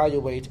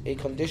evaluate a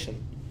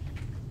condition.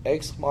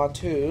 X mod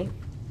 2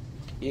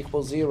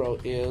 equals 0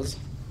 is,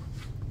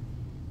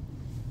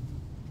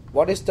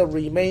 what is the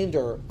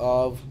remainder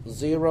of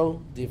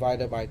 0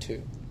 divided by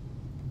 2?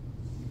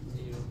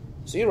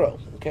 0.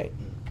 Okay,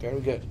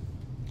 very good.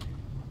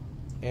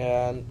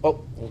 And,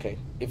 okay.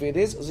 If it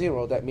is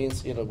 0, that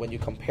means, when you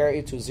compare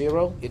it to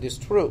 0, it is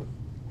true.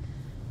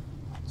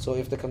 So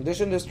if the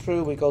condition is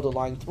true, we go to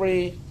line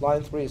 3.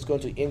 Line 3 is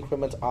going to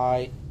increment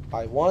I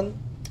by 1,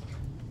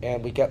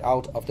 and we get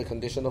out of the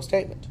conditional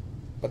statement.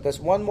 But there's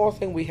one more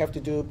thing we have to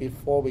do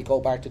before we go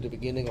back to the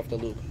beginning of the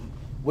loop.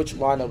 Which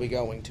line are we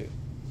going to?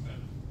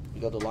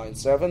 We go to line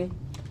 7.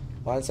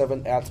 Line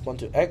 7 adds 1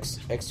 to x.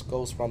 X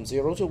goes from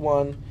 0 to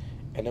 1,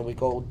 and then we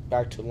go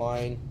back to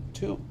line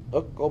 2.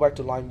 Go back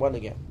to line 1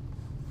 again.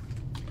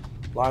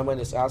 Line 1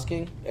 is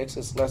asking, x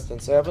is less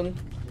than 7.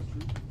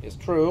 Is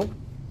true.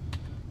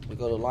 We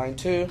go to line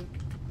 2.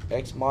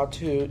 X mod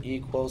 2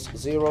 equals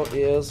 0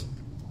 is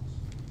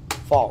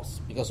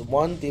false, because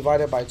 1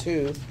 divided by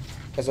 2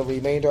 has a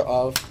remainder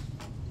of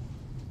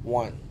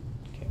 1.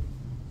 Okay.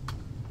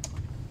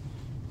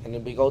 And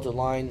then we go to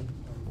line,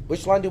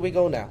 which line do we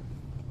go now?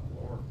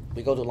 4.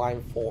 We go to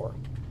line 4.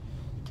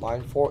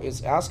 Line 4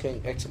 is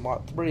asking x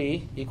mod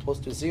 3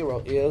 equals to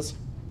 0 is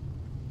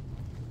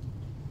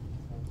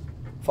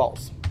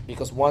false,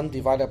 because 1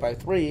 divided by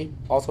 3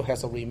 also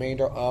has a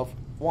remainder of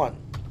 1.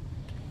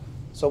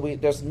 So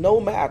there's no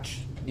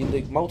match in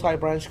the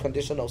multi-branch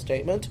conditional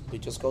statement. We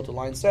just go to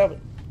line 7.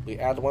 We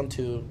add 1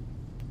 to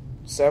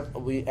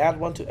 7. We add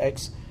 1 to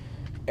x.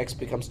 X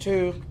becomes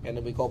 2, and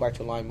then we go back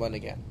to line 1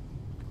 again.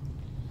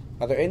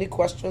 Are there any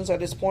questions at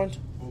this point?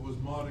 What was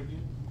mod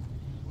again?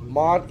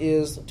 Mod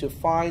is to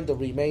find the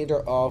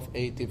remainder of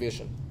a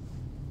division.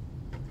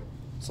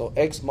 So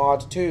x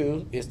mod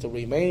 2 is the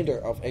remainder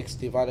of x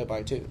divided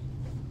by 2.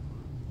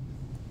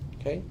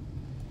 Okay?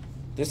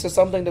 This is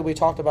something that we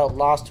talked about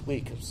last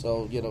week,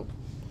 so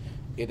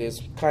it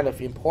is kind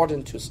of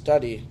important to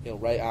study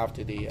right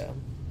after the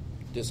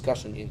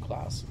discussion in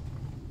class.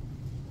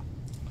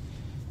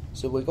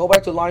 So we go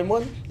back to line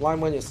 1.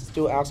 Line 1 is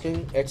still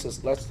asking x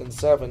is less than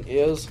 7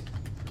 is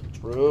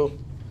true.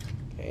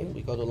 Okay,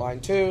 we go to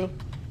line 2.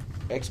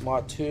 X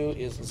mod 2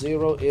 is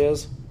 0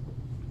 is,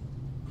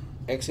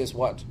 x is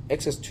what?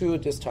 X is 2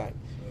 this time.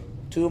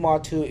 2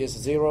 mod 2 is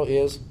 0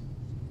 is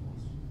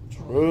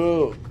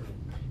true.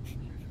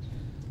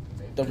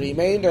 The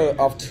remainder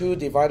of 2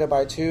 divided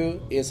by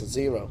 2 is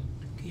 0.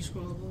 Can you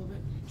scroll up a little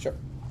bit? Sure.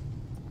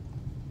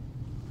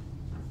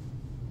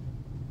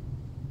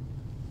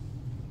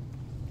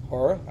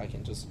 Or I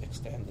can just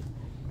extend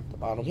the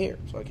bottom here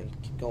so I can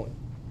keep going.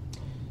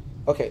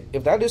 Okay,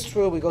 if that is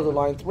true, we go to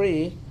line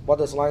 3. What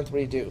does line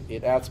 3 do?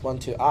 It adds 1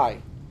 to I.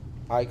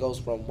 I goes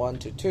from 1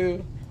 to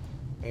 2,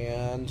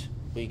 and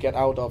we get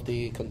out of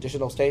the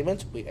conditional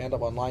statement. We end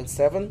up on line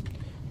 7.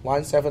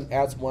 Line 7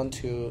 adds 1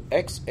 to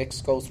x.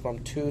 X goes from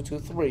 2 to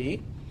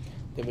 3.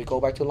 Then we go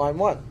back to line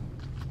 1.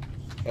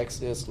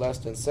 X is less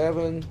than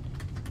 7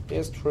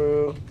 is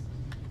true.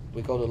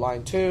 We go to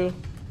line 2.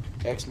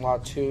 X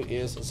mod 2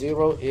 is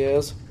 0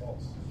 is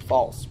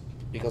false.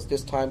 Because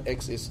this time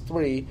X is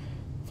 3.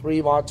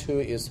 3 mod 2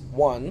 is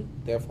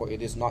 1. Therefore,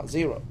 it is not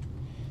 0.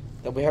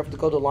 Then we have to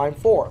go to line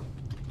 4.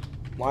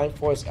 Line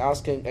 4 is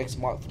asking X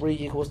mod 3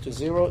 equals to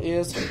 0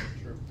 is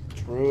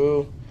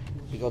true.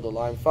 We go to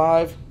line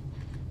 5.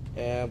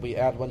 And we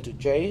add 1 to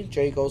J.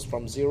 J goes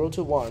from 0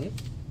 to 1.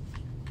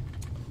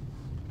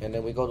 And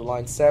then we go to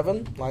line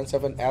 7. Line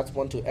 7 adds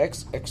 1 to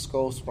X. X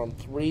goes from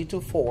 3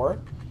 to 4.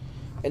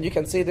 And you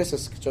can see this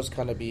is just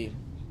going to be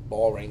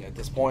boring at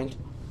this point.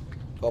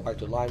 Go back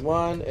to line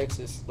 1. X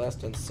is less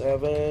than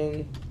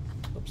 7.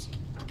 Oops.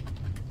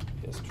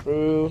 Is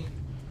true.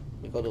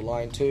 We go to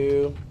line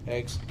 2.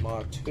 X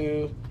mod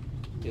 2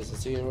 is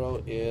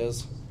 0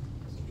 is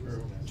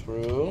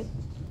true.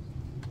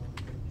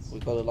 We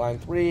go to line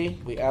 3.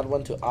 We add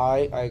 1 to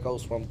I. I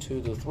goes from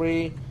 2 to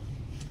 3.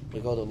 We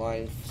go to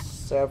line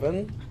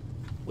 7,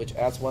 which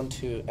adds 1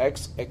 to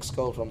X. X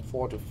goes from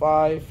 4 to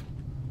 5.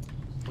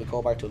 We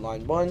go back to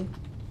line 1.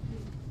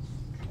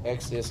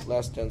 X is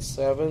less than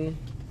 7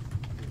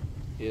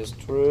 is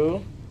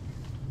true.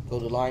 Go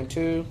to line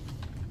 2.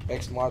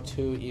 X mod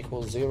 2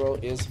 equals 0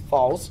 is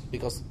false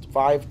because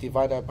 5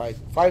 divided by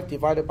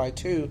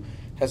 2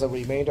 has a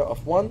remainder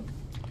of 1.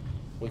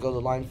 We go to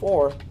line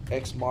 4.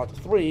 X mod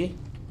 3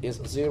 is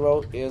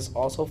 0 is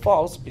also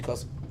false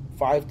because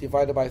 5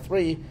 divided by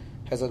 3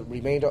 has a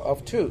remainder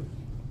of 2.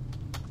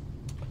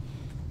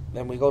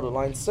 Then we go to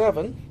line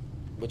 7,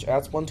 which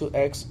adds 1 to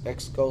X.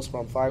 X goes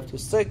from 5 to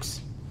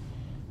 6.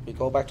 We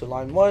go back to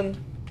line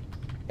 1.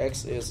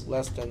 X is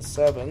less than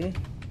 7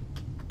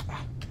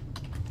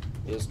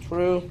 is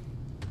true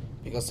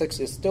because 6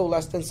 is still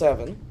less than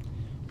 7.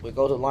 We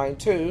go to line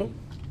 2.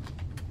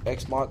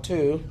 X mod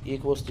 2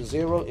 equals to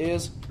 0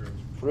 is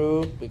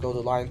true. We go to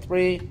line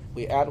 3.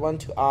 We add 1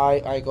 to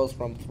I. I goes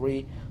from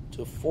 3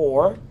 to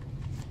 4.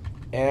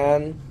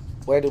 And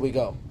where do we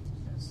go?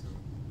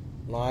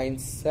 Line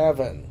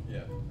 7.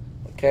 Yeah.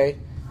 Okay?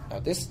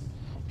 Now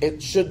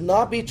it should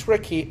not be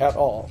tricky at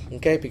all.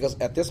 Okay? Because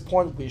at this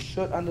point we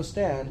should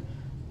understand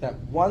that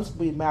once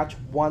we match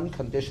one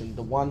condition,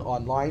 the one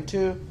on line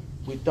 2,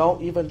 we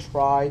don't even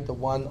try the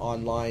one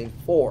on line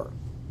 4.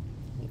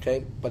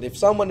 Okay? But if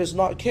someone is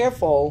not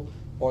careful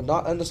or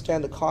not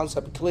understand the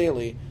concept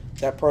clearly,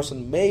 that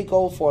person may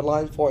go for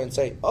line 4 and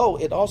say, oh,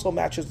 it also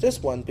matches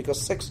this one because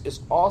 6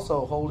 is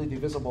also wholly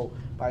divisible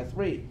by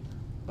 3.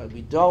 But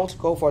we don't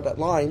go for that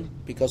line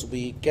because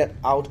we get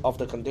out of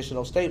the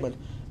conditional statement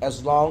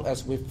as long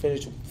as we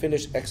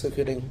finish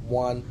executing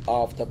one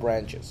of the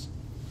branches.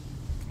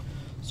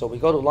 So we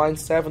go to line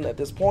 7 at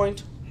this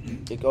point.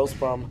 It goes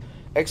from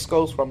X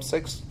goes from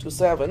 6 to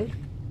 7.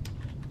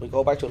 We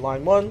go back to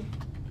line 1.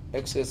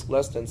 X is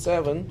less than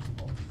 7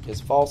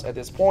 is false at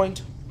this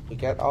point. We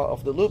get out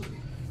of the loop,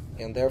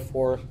 and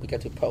therefore we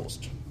get to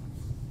post.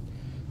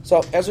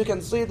 So as you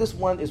can see, this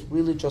one is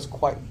really just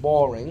quite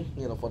boring,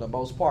 for the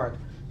most part.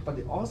 But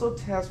it also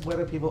tests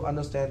whether people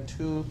understand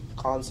two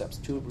concepts,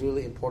 two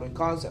really important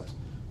concepts.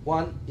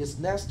 One is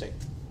nesting.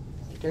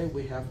 Okay,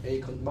 we have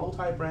a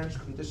multi-branch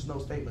conditional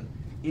statement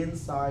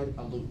inside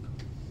a loop.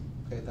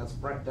 Okay,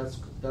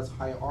 that's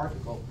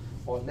hierarchical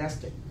or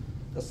nesting.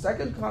 The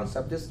second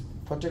concept this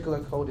particular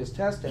code is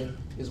testing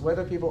is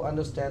whether people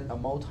understand a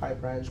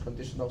multi-branch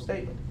conditional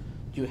statement.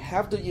 You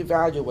have to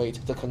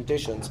evaluate the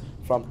conditions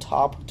from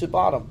top to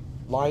bottom.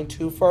 Line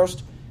 2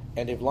 first,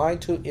 and if line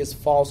 2 is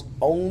false,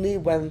 only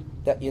when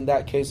in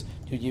that case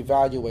you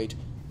evaluate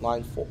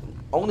line 4.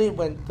 Only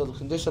when the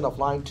condition of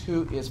line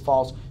 2 is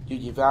false,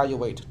 you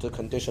evaluate the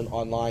condition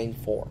on line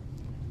 4.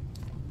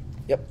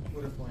 Yep.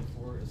 What if line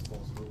 4 is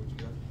false? What would you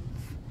get?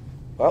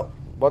 Well,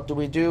 what do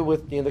we do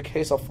in the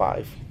case of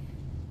 5?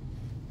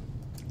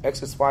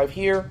 X is 5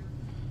 here.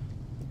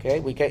 Okay,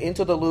 we get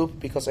into the loop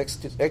because x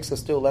is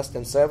still less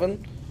than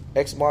 7.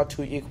 X mod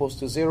 2 equals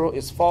to 0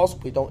 is false.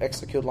 We don't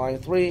execute line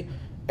 3.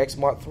 X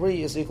mod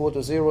 3 is equal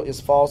to 0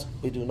 is false.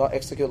 We do not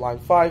execute line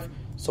 5.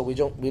 So we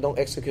don't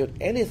execute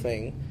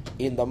anything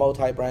in the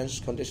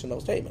multi-branch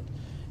conditional statement.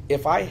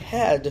 If I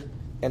had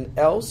an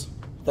else,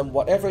 then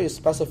whatever is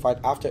specified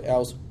after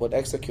else would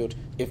execute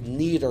if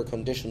neither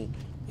condition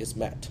is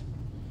met.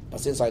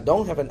 But since I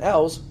don't have an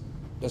else,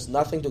 there's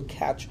nothing to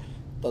catch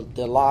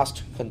the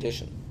last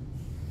condition.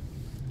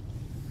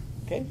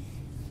 Okay?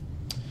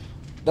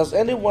 Does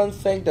anyone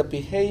think the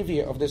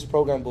behavior of this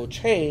program will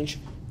change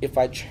if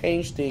I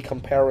change the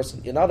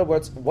comparison? In other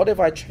words, what if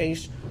I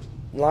change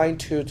line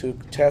 2 to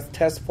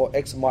test for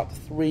x mod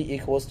 3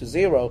 equals to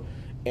 0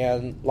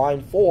 and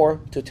line 4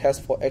 to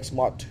test for x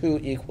mod 2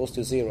 equals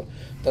to 0?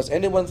 Does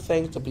anyone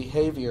think the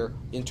behavior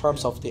in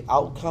terms of the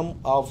outcome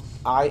of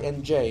I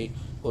and j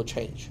will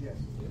change? Yes.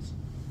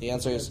 The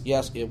answer is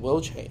yes, it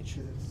will change.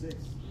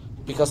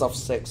 Because of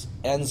 6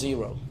 and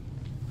 0.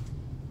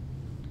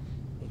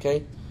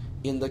 Okay?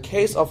 In the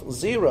case of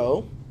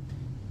 0,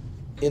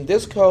 in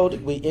this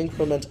code we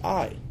increment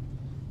I.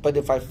 But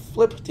if I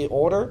flip the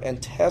order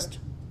and test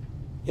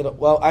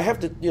Well, I have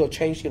to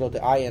change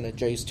the I and the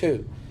J's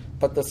too,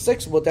 but the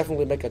 6 will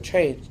definitely make a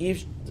change.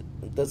 If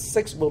the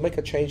 6 will make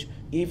a change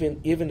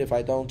even if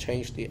I don't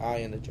change the I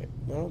and the J.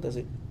 No, does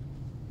it?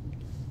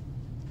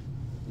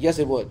 Yes,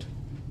 it would.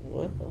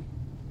 Well,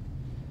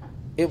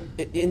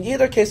 in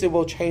either case, it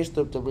will change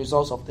the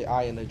results of the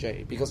I and the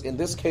J, because in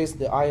this case,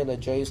 the I and the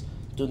J's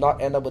do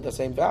not end up with the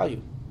same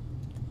value.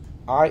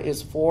 I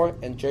is 4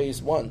 and J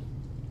is 1.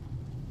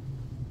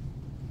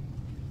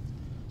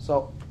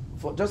 So,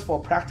 just for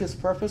practice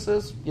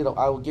purposes,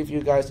 I will give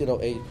you guys,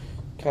 a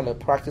kind of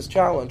practice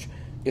challenge,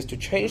 is to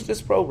change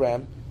this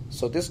program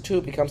so this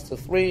 2 becomes the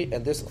 3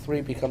 and this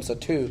 3 becomes a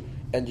 2,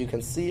 and you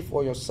can see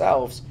for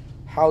yourselves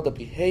how the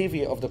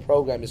behavior of the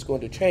program is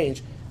going to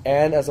change,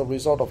 and as a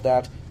result of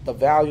that, the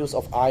values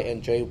of I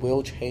and J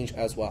will change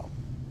as well.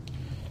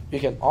 You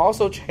can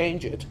also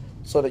change it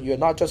so that you're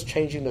not just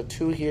changing the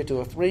 2 here to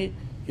a 3,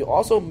 you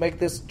also make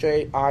this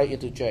J I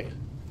into J.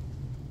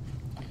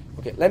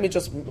 Okay, let me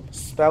just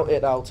spell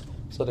it out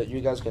so that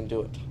you guys can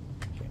do it.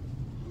 Okay.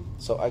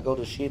 So I go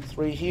to sheet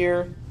 3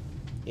 here,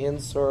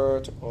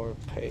 insert or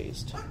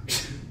paste.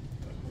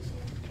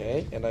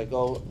 Okay, and I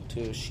go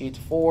to sheet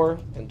 4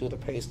 and do the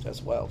paste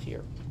as well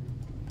here.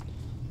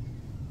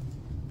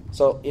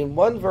 So in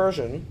one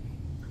version,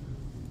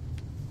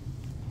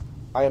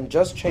 I am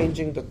just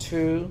changing the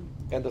 2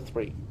 and the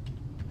 3.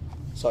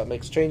 So I'm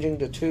exchanging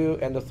the 2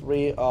 and the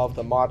 3 of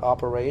the mod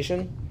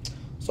operation.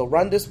 So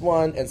run this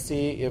one and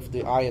see if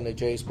the I and the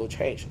J's will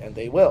change, and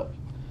they will.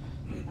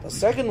 The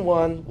second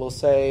one will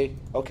say,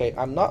 okay,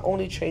 I'm not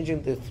only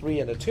changing the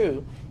 3 and the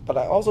 2, but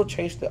I also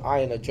change the I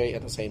and the J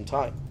at the same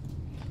time.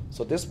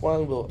 So this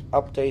one will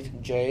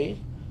update J,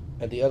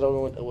 and the other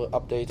one will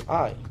update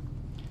I.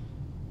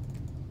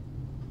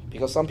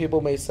 Because some people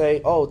may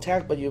say, oh,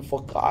 Tag, but you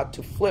forgot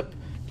to flip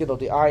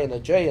the I and the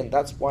J, and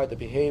that's why the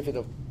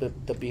behavior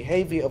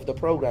of the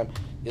program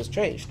is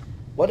changed.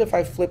 What if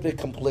I flip it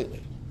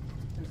completely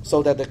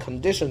so that the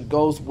condition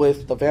goes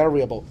with the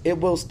variable? It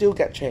will still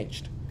get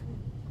changed.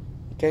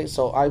 Okay,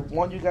 so I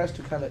want you guys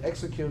to kind of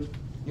execute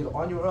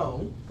on your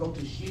own. Go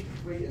to sheet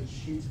 3 and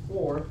sheet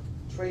 4,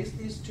 trace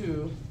these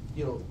two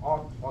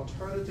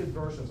alternative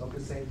versions of the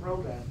same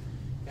program,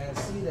 and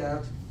see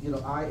that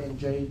I and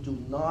J do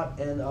not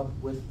end up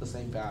with the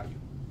same value.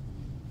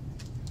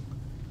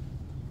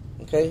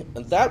 Okay,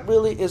 and that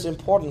really is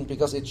important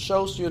because it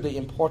shows you the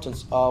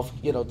importance of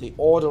the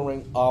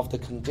ordering of the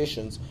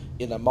conditions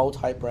in a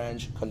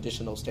multi-branch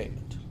conditional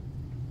statement.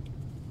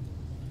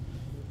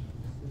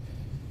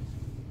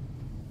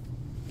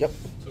 Yep.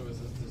 So is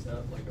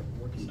that like a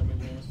work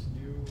assignment you want us to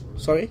do? Or?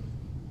 Sorry?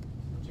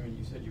 Jimmy,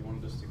 you said you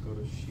wanted us to go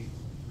to sheet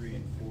 3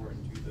 and 4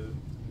 and do the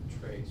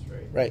trace,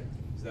 right? Right.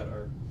 Is that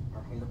our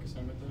homework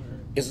assignment then? Or?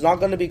 It's not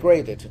going to be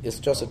graded. It's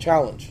just a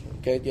challenge.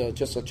 Okay,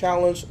 just a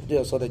challenge,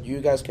 so that you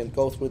guys can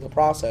go through the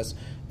process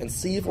and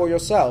see for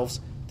yourselves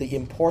the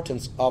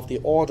importance of the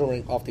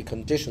ordering of the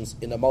conditions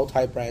in a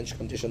multi-branch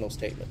conditional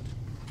statement.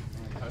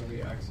 How do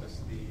we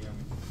access or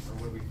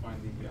where do we find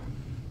the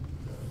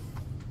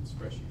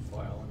spreadsheet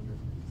file under?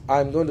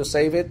 I'm going to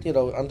save it,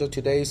 under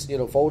today's,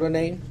 folder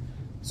name.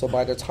 So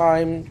by the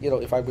time,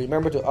 if I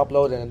remember to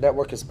upload and the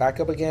network is back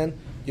up again,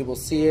 you will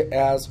see it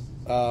as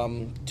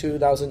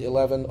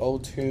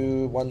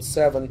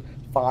 2011-0217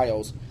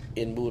 files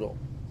in Moodle.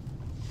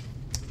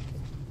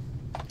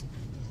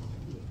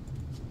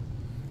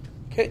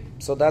 Okay,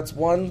 so that's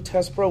one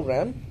test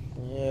program,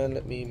 and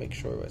let me make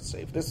sure I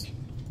save this.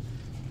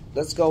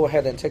 Let's go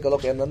ahead and take a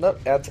look at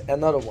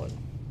another one.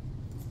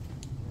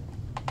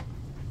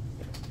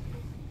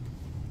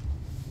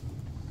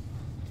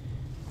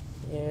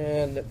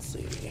 And let's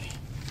see.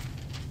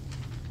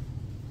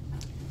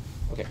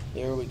 Okay,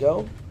 here we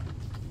go.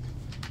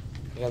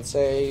 You can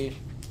say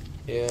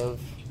if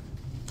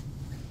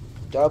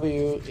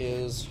W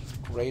is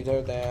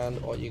greater than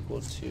or equal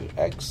to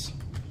X,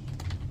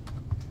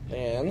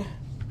 then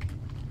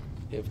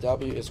if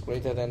W is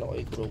greater than or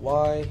equal to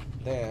Y,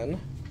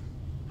 then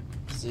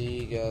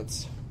Z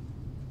gets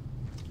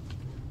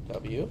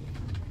W,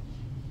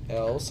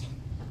 else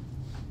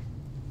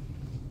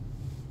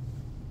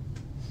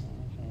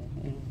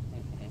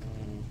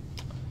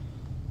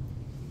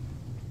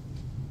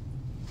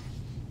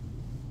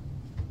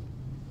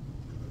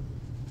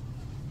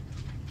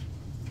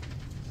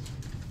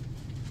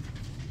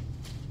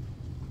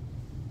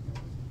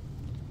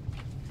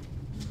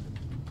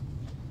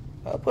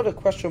I'll put a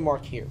question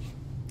mark here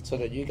so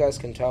that you guys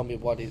can tell me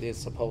what it is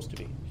supposed to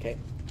be, okay?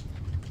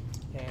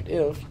 And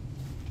if,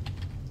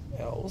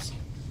 else,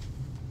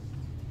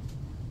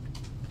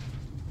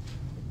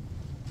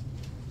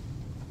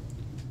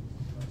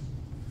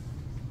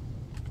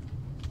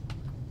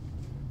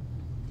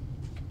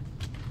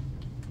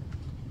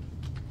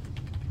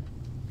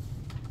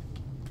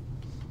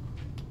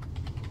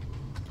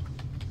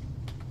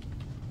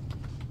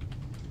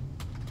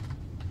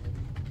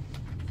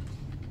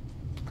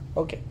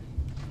 okay.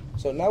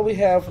 So now we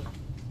have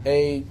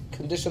a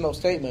conditional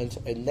statement,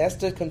 a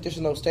nested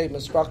conditional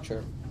statement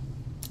structure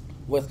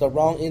with the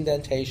wrong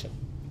indentation.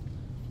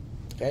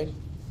 Okay?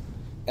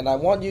 And I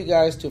want you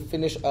guys to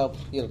finish up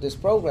this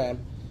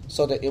program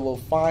so that it will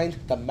find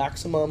the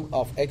maximum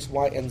of x,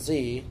 y, and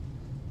z.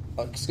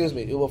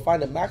 It will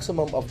find the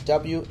maximum of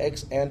w,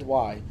 x, and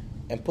y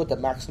and put the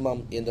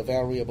maximum in the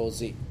variable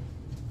z.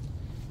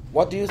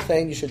 What do you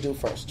think you should do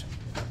first?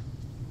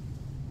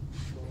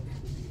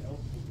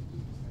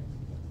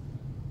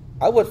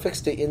 I would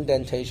fix the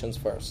indentations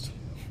first.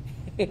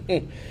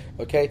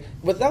 Okay?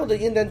 Without the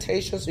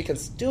indentations, you can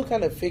still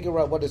kind of figure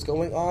out what is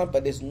going on,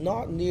 but it's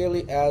not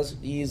nearly as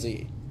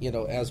easy,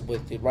 as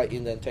with the right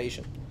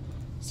indentation.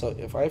 So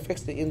if I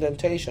fix the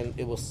indentation,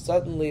 it will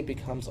suddenly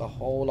become a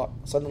whole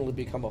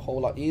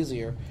lot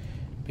easier,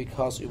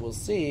 because you will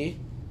see,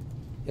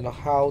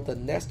 how the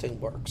nesting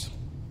works.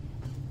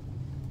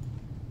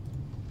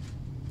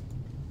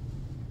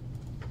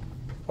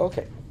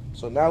 Okay,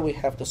 so now we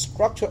have the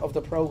structure of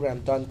the program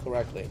done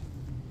correctly.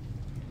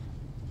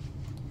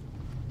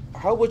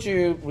 How would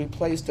you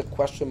replace the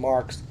question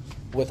marks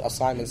with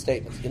assignment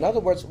statements? In other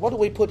words, what do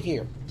we put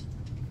here?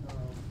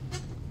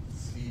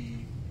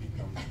 Z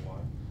becomes Y.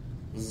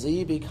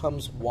 Z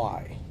becomes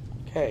Y.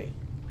 Okay.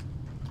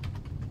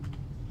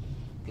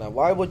 Now,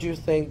 why would you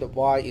think that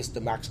Y is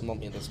the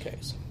maximum in this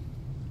case?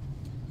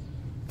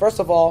 First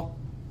of all,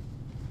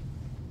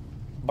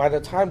 by the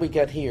time we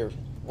get here,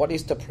 what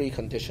is the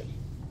precondition?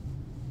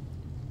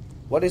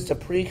 What is the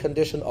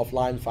precondition of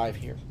line 5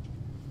 here?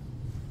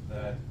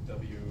 That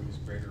W is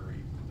greater or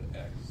equal to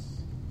X.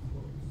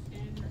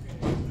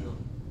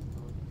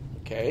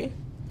 Okay.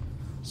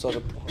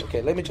 So,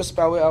 let me just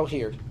spell it out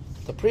here.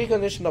 The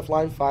precondition of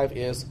line 5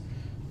 is,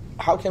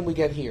 how can we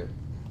get here?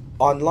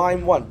 On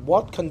line 1,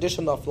 what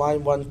condition of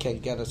line 1 can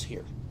get us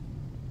here?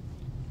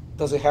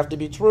 Does it have to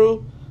be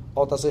true,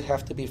 or does it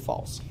have to be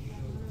false?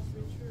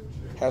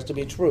 It has to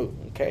be true.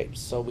 Okay,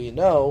 so we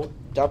know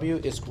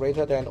W is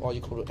greater than or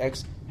equal to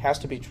X has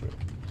to be true.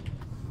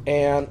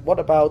 And what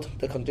about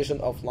the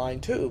condition of line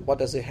 2? What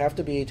does it have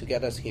to be to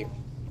get us here?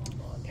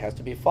 It has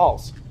to be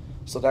false.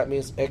 So that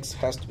means X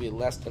has to be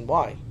less than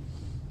Y,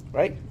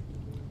 right?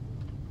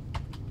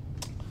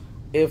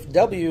 If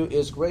W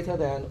is greater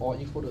than or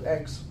equal to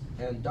X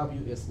and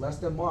W is less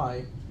than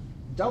Y,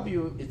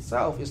 W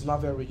itself is not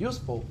very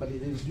useful, but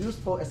it is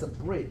useful as a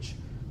bridge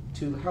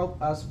to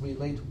help us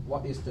relate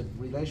what is the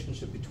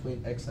relationship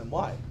between X and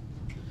Y.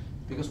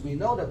 Because we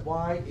know that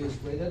Y is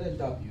greater than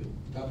W,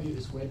 W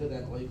is greater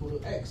than or equal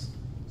to X.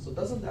 So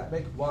doesn't that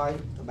make Y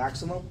the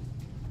maximum?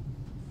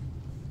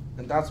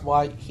 And that's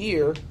why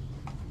here,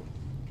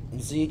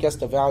 Z gets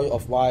the value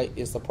of Y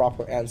is the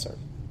proper answer.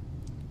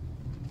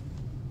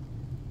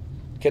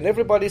 Can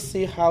everybody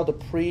see how the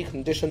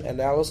precondition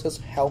analysis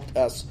helped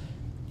us,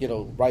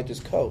 write this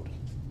code?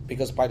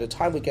 Because by the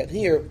time we get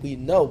here, we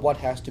know what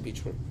has to be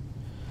true.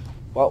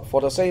 Well,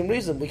 for the same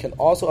reason, we can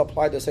also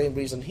apply the same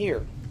reason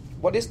here.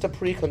 What is the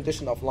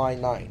precondition of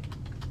line 9?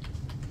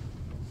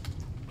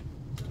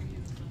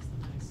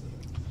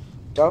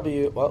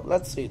 W, well,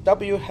 let's see.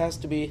 W has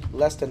to be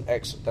less than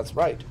X. That's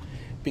right.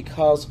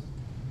 Because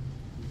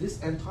this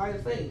entire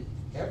thing,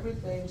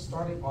 everything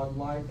starting on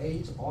line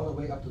 8 all the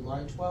way up to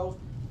line 12,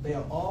 they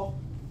are all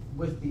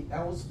with the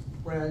else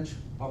branch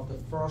of the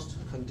first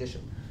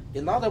condition.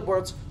 In other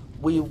words,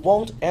 we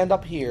won't end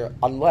up here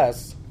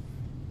unless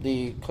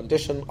the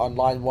condition on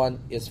line 1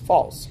 is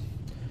false.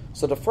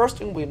 So the first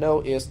thing we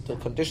know is the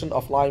condition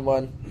of line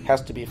 1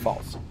 has to be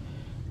false.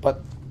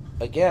 But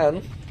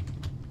again,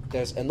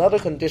 there's another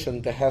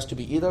condition that has to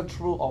be either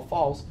true or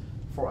false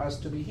for us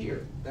to be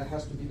here. That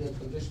has to be the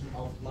condition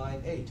of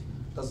line 8.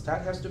 Does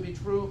that has to be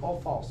true or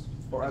false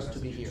for us to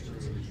be here?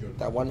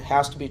 That one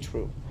has to be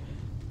true.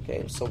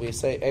 Okay, so we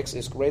say X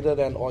is greater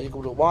than or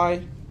equal to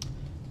Y.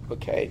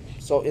 Okay,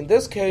 so in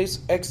this case,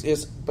 X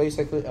is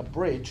basically a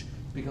bridge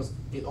because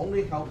it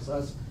only helps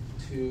us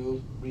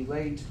to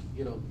relate,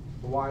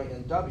 Y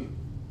and W.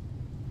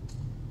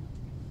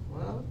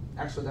 Well,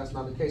 actually that's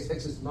not the case.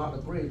 X is not a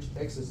bridge.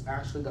 X is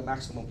actually the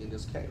maximum in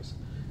this case.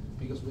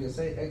 Because we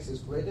say X is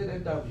greater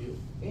than W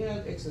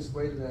and X is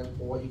greater than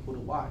or equal to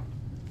Y.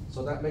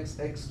 So that makes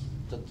X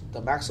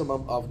the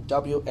maximum of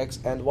W, X,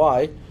 and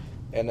Y.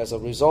 And as a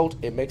result,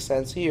 it makes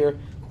sense here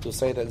to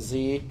say that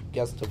Z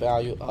gets the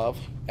value of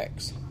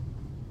X.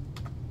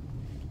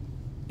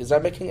 Is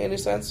that making any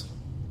sense?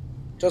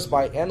 Just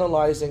by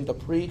analyzing the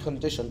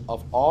precondition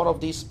of all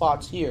of these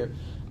spots here,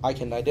 I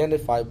can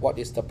identify what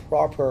is the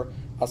proper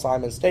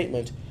assignment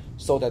statement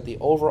so that the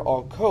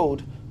overall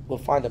code will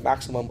find the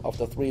maximum of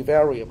the 3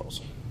 variables.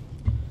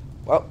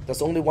 Well,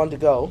 there's only one to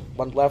go,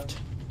 one left,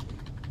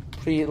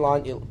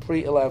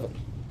 pre-11.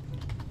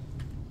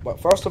 But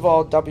first of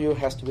all, W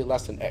has to be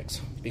less than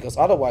X, because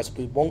otherwise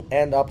we won't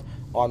end up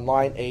on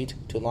line 8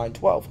 to line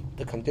 12.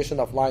 The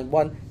condition of line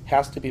 1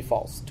 has to be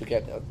false to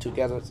get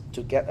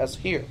us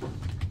here.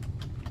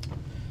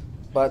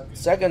 But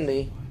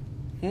secondly,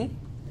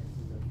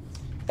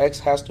 X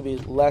has to be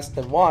less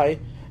than Y,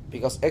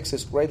 because X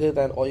is greater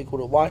than or equal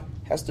to Y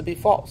has to be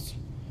false.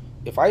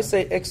 If I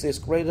say X is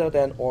greater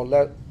than or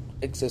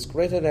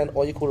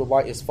equal to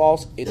Y is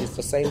false, it is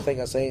the same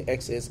thing as saying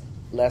X is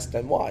less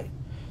than Y.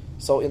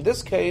 So in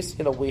this case,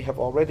 we have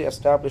already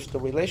established the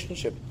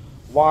relationship.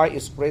 y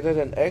is greater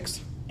than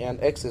x and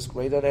x is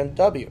greater than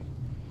w.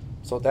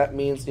 So that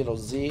means,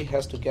 z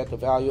has to get the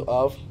value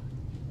of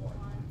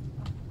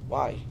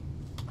y.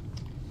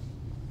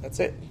 That's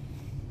it.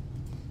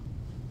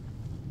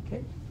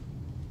 Okay.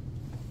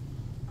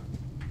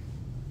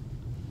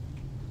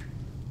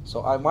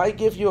 So I might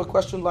give you a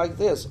question like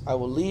this. I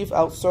will leave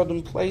out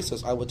certain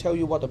places. I will tell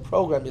you what the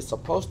program is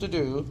supposed to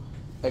do,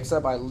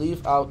 except I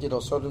leave out,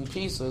 certain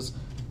pieces,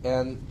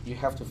 and you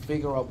have to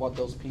figure out what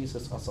those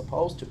pieces are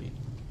supposed to be.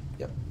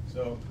 Yep.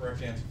 So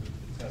correct answer for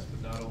the test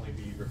would not only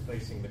be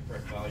replacing the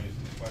correct values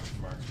in the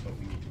question marks, but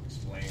we need to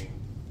explain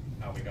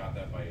how we got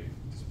that by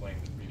displaying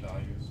the three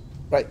values.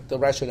 Right, the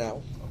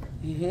rationale.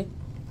 Okay.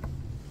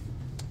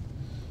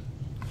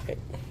 Okay,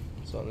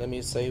 so let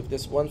me save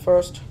this one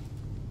first.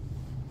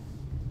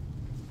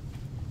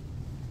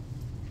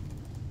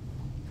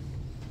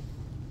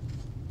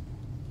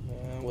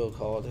 And we'll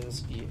call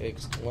this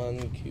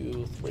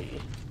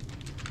EX1Q3.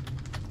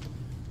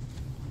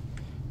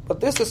 But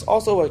this is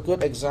also a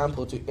good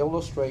example to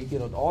illustrate,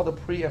 all the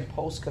pre and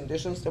post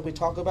conditions that we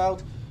talk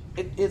about.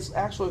 It's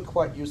actually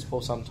quite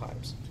useful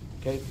sometimes,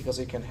 okay, because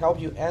it can help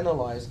you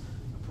analyze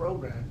a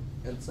program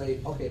and say,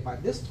 okay, by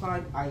this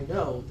time I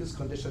know this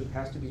condition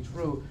has to be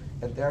true,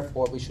 and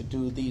therefore we should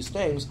do these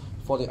things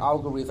for the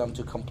algorithm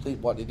to complete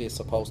what it is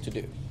supposed to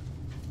do.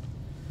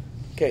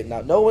 Okay,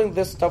 now knowing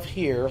this stuff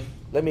here,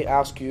 let me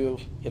ask you,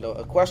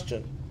 a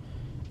question.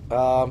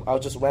 I'll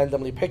just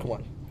randomly pick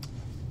one.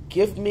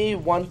 Give me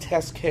one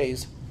test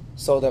case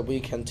so that we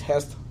can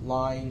test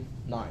line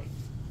 9.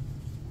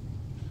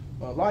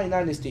 Well, line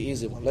 9 is the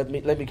easy one. Let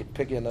me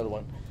pick another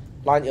one.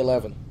 Line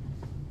 11.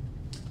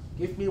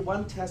 Give me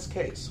one test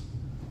case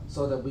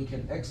so that we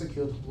can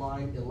execute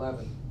line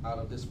 11 out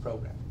of this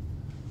program.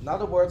 In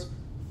other words,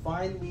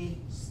 find me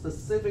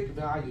specific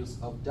values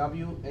of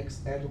w,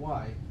 x, and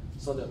y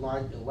so that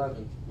line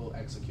 11 will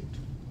execute.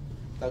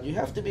 Now you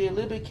have to be a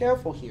little bit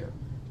careful here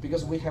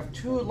because we have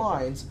two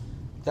lines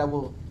that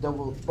will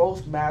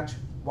both match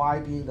y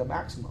being the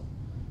maximum.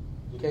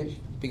 Okay?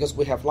 Because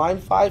we have line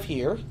 5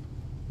 here,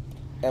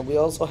 and we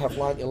also have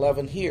line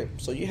 11 here.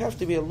 So you have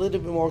to be a little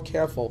bit more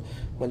careful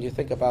when you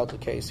think about the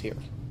case here.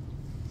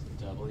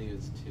 So w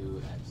is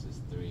 2, x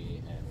is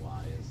 3, and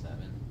y is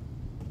 7.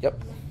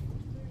 Yep.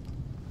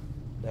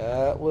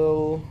 That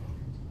will...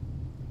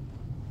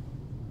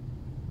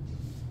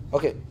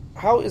 Okay,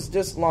 how is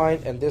this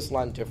line and this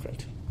line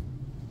different?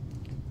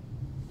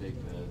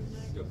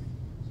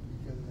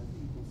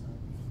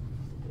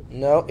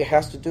 No, it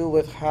has to do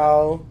with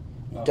how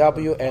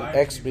w and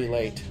x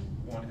relate.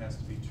 One has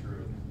to be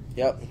true.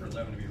 Yep. For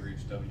 11 to be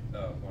reached, one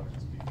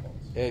has to be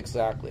false.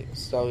 Exactly.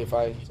 So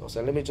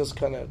let me just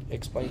kind of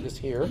explain this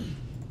here.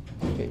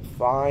 Okay,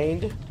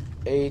 find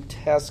a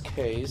test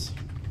case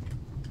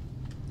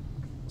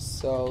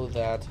so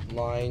that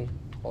line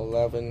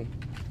 11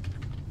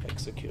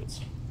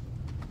 executes.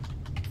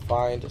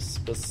 Find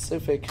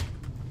specific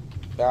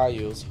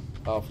values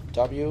of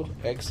w,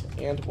 x,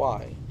 and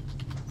y.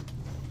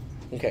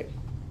 Okay.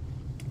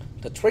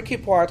 The tricky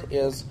part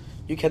is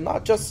you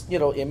cannot just,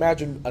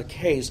 imagine a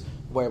case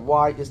where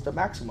y is the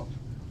maximum,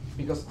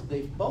 because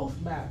they both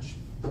match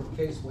the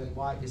case when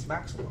y is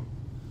maximum.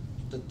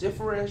 The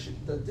differentiating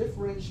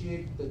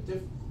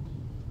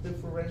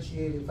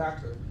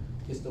factor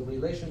is the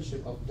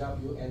relationship of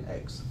w and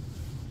x.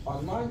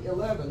 On line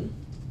 11,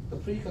 the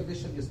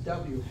precondition is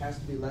w has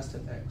to be less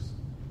than x.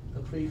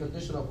 The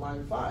precondition of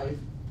line 5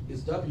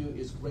 is w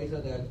is greater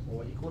than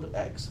or equal to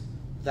x.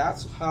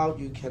 That's how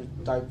you can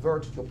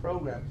divert your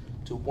program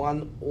to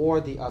one or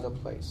the other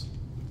place.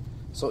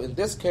 So in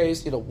this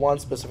case, one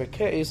specific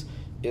case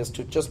is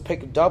to just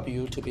pick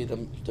w to be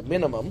the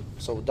minimum.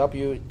 So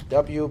w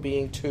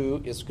being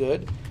 2 is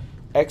good.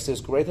 X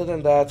is greater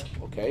than that.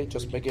 Okay,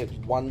 just make it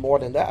 1 more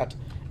than that.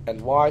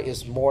 And y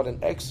is more than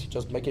x.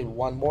 Just make it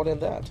 1 more than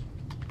that.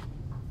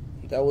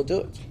 That will do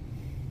it.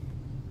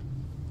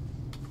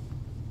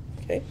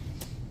 Okay.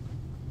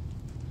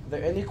 Are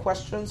there any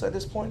questions at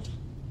this point?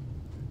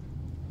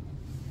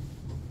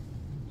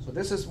 So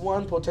this is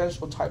one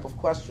potential type of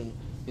question,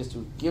 is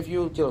to give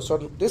you,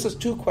 certain, this is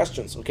 2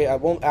 questions, okay? I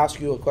won't ask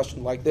you a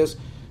question like this,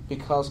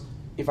 because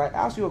if I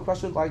ask you a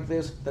question like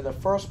this, then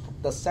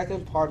the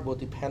second part will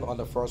depend on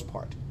the first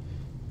part.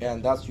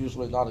 And that's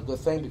usually not a good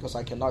thing, because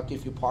I cannot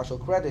give you partial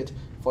credit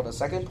for the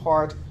second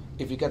part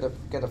if you get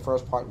the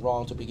first part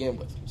wrong to begin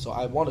with. So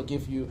I want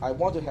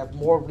to have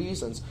more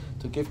reasons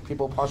to give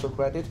people partial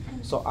credit,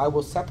 so I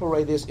will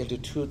separate this into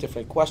 2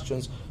 different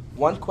questions.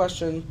 One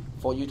question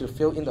for you to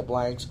fill in the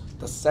blanks,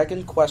 the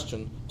second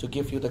question to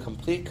give you the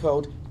complete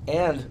code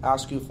and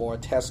ask you for a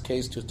test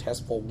case to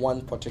test for one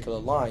particular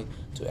line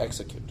to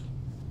execute.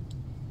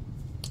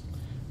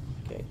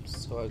 Okay,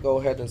 so I go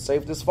ahead and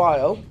save this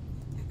file.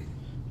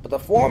 But the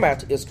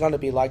format is going to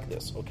be like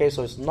this, okay?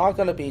 So it's not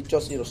going to be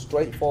just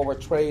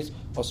straightforward trace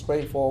or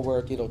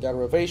straightforward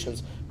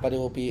derivations, but it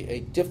will be a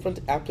different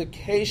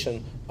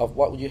application of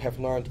what you have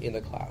learned in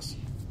the class.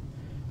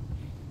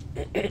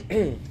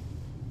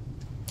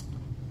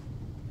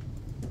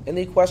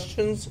 Any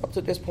questions up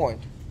to this point?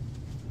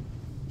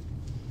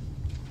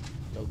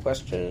 No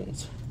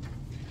questions.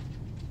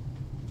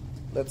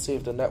 Let's see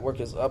if the network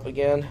is up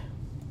again.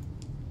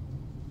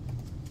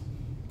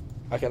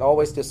 I can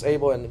always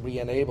disable and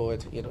re-enable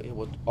it. You know, it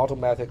would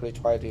automatically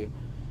try to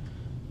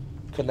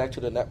connect to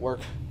the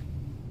network.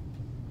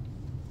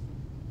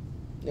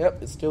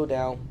 Yep, it's still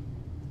down.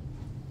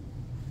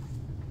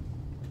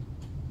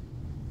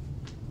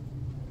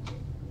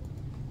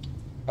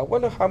 I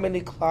wonder how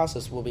many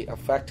classes will be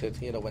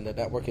affected, you know, when the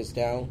network is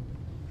down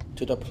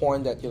to the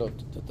point that, you know,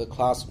 the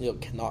class, you know,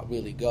 cannot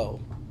really go.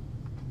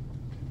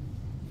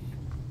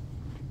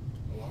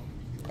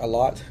 A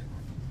lot?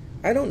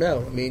 I don't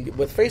know. I mean,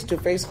 with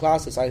face-to-face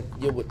classes,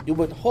 you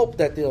would hope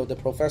that, you know, the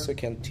professor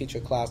can teach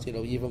a class, you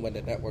know, even when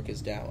the network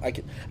is down.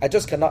 I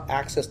just cannot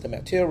access the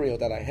material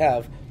that I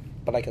have,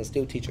 but I can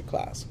still teach a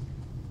class.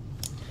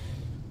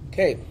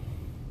 Okay.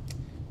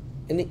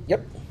 Yep.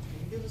 Can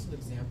you give us an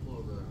example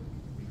of a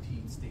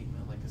repeat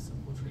statement, like a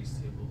simple trace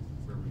table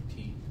for a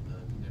repeat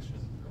condition,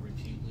 a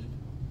repeat loop?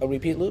 A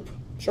repeat loop?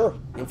 Sure.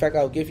 In fact,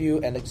 I'll give you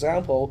an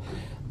example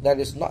that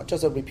is not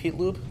just a repeat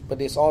loop,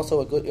 but it's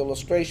also a good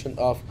illustration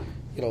of,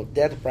 you know,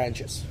 dead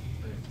branches.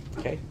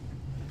 Okay.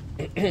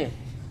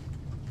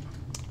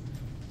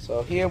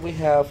 So here we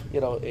have,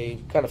 you know, a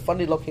kind of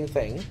funny looking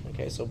thing.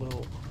 Okay, so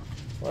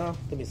well,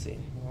 let me see.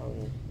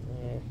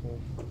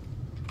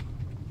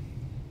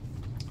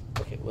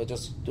 Okay, we'll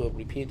just do a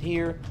repeat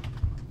here,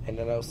 and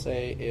then I'll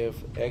say if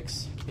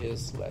x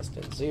is less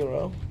than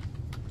 0,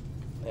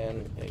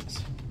 then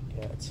x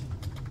gets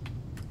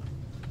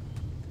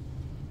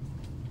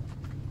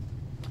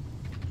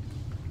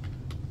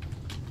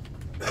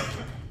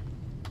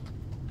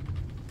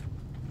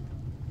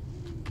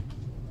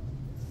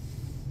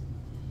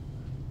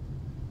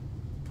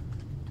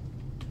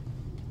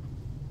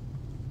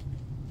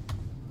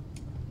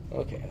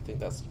okay, I think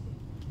that's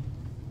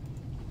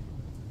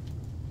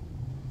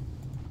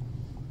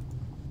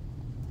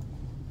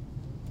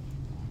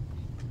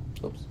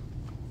oops.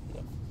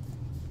 No.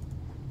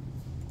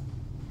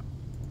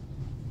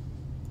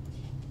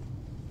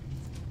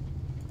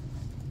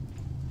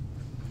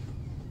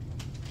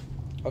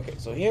 Okay,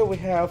 so here we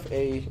have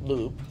a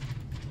loop.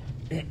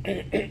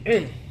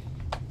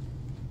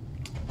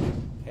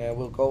 And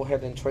we'll go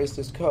ahead and trace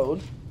this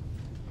code.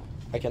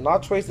 I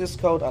cannot trace this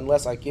code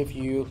unless I give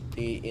you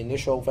the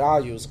initial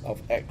values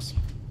of x.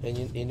 And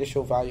the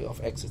initial value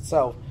of x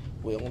itself,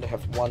 we only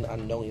have one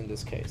unknown in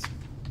this case.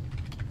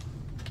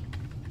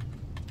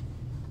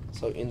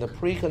 So in the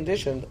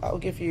precondition, I'll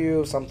give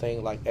you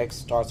something like x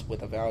starts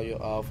with a value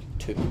of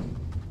 2.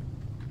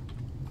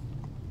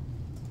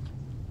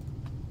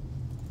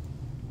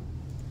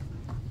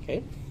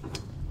 Okay.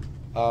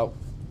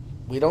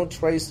 We don't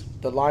trace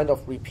the line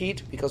of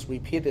repeat because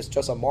repeat is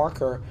just a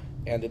marker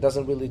and it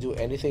doesn't really do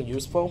anything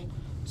useful.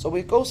 So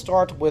we go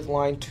start with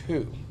line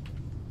 2.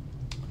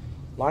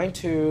 Line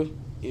 2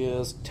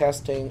 is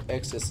testing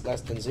x is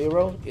less than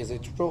 0. Is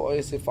it true or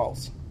is it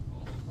false?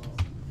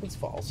 It's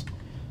false.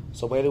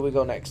 So where do we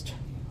go next?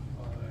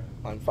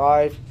 Line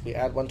 5, we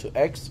add 1 to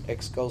x.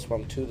 X goes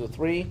from 2 to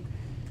 3.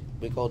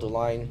 We go to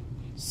line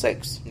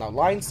 6. Now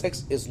line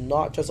 6 is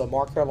not just a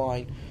marker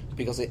line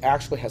because it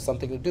actually has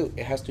something to do.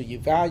 It has to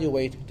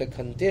evaluate the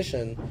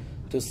condition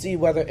to see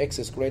whether x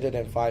is greater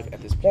than 5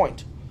 at this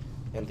point.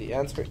 And the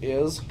answer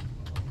is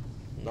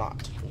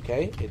not.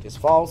 Okay, it is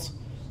false.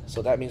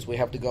 So that means we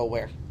have to go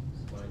where?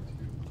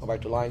 Go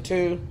back to line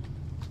 2.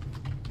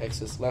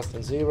 X is less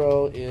than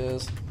 0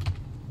 is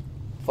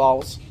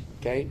false.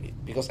 Okay,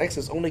 because x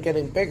is only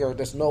getting bigger,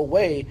 there's no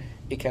way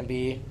it can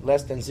be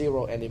less than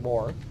 0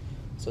 anymore.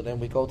 So then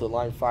we go to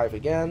line 5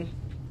 again.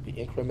 We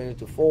increment it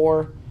to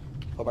 4.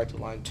 Go back to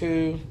line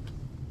 2.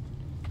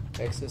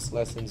 X is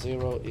less than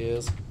 0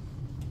 is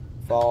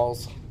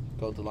false.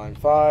 Go to line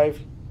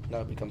 5.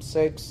 Now it becomes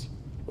 6.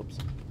 Oops.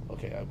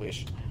 Okay, I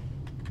wish.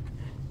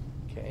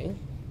 Okay.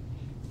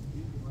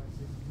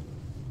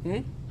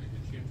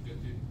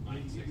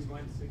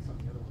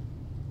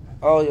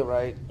 Oh, you're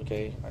right.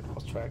 Okay, I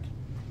lost track.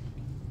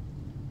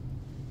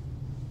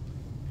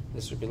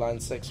 This should be line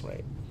 6,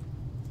 right?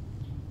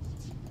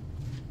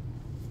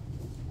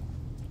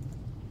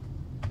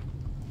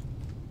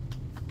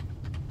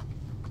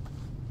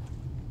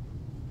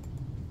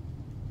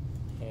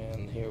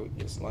 And here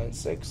is line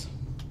 6.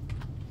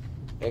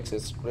 X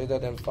is greater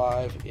than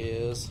 5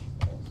 is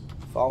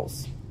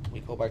false. We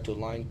go back to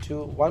line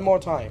 2 one more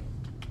time.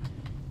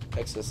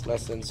 X is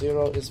less than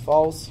 0 is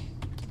false.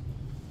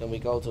 Then we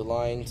go to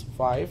line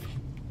 5.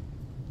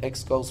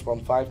 X goes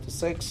from 5 to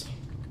 6.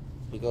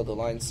 We go to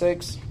line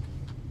 6.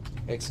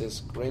 X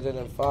is greater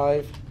than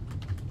 5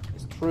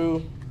 is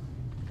true.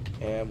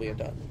 And we are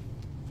done.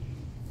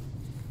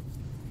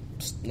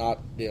 It's not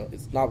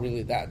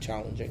really that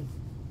challenging.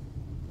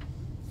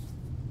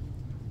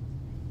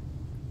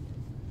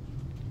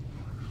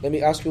 Let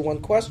me ask you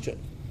one question.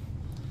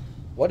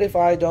 What if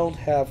I don't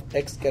have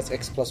x gets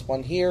x plus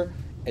 1 here,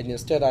 and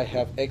instead I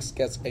have x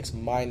gets x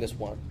minus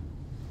 1?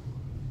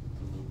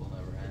 The loop will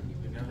never end.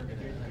 You're never going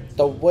to end.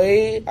 The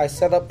way I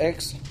set up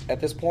x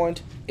at this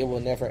point, it will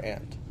never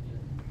end.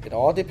 It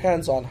all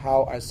depends on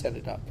how I set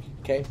it up.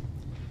 Okay?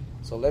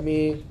 So let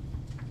me,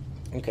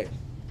 okay.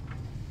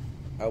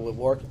 I will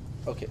work,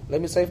 okay.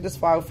 Let me save this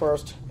file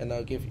first, and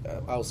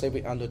I'll save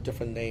it under a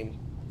different name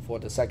for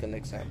the second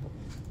example.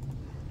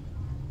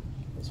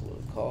 So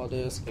we'll call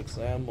this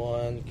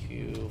exam1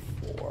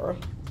 Q4.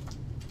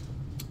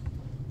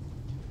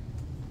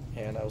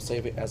 And I'll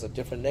save it as a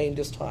different name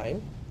this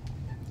time,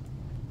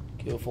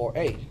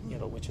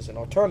 Q4A, which is an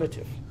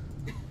alternative.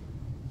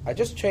 I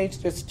just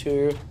changed this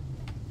to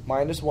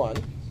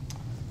 -1.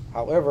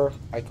 However,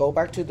 I go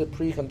back to the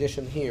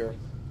precondition here.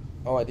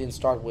 Oh, I didn't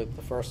start with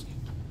the first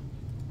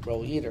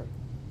row either.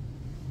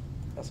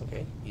 That's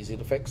okay, easy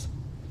to fix.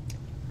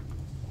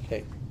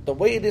 Okay, the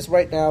way it is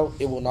right now,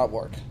 it will not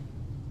work.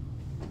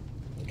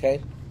 Okay,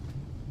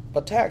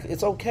 but tech,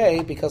 it's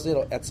okay because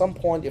at some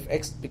point if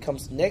x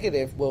becomes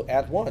negative, we'll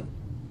add 1.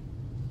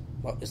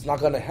 Well, it's not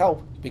going to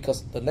help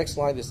because the next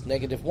line is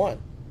 -1.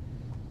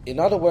 In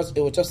other words,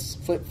 it will just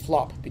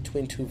flip-flop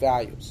between two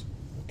values.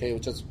 Okay, it will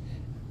just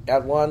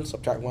add 1,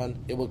 subtract 1.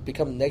 It will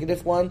become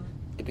 -1.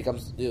 It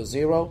becomes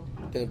 0.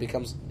 Then it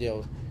becomes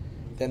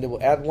then it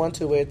will add 1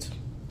 to it.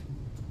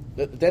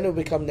 Then it will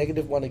become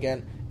 -1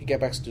 again. It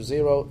gets back to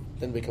 0.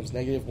 Then it becomes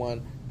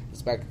 -1.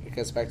 It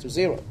gets back to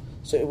 0.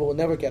 So it will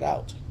never get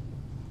out.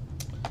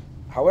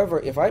 However,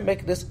 if I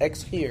make this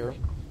x here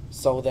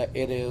so that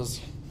it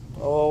is,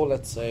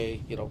 let's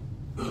say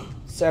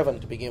 7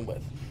 to begin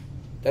with,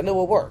 then it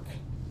will work.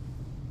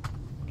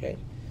 Okay,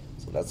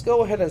 so let's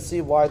go ahead and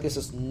see why this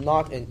is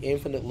not an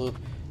infinite loop,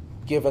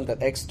 given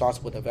that x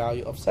starts with a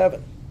value of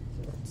 7.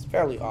 It's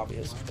fairly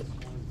obvious.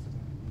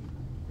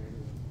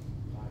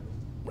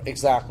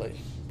 Exactly,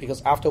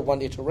 because after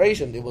one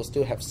iteration, it will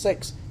still have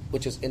 6,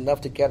 which is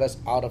enough to get us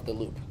out of the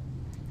loop.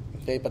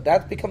 Okay, but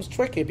that becomes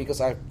tricky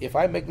because if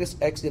I make this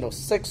x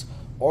 6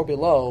 or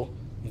below,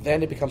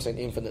 then it becomes an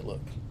infinite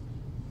loop.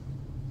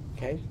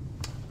 Okay,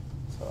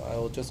 so I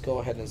will just go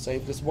ahead and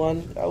save this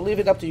one. I'll leave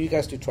it up to you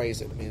guys to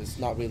trace it. I mean, it's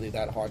not really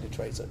that hard to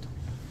trace it.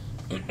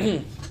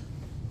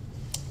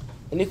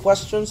 Any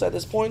questions at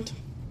this point?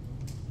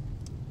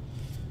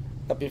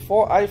 Now,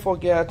 before I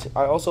forget,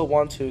 I also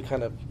want to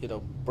kind of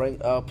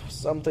bring up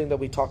something that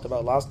we talked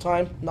about last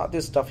time. Not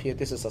this stuff here.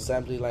 This is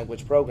assembly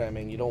language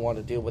programming. You don't want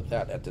to deal with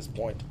that at this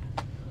point.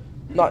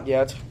 Not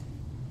yet,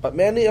 but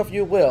many of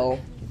you will.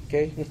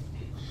 Okay.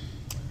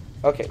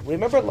 Okay.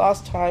 Remember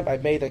last time I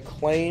made a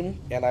claim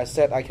and I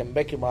said I can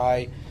make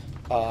my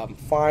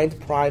find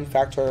prime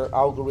factor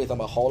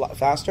algorithm a whole lot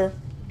faster.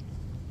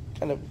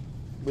 Kind of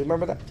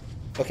remember that?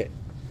 Okay.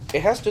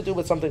 It has to do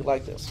with something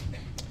like this.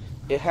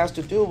 It has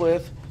to do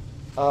with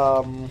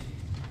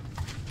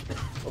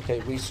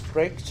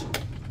restrict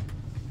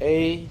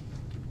a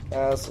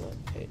as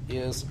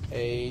is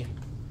a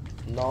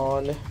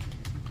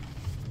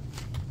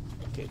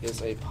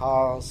is a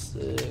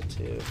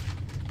positive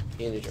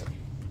integer.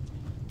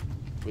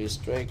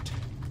 Restrict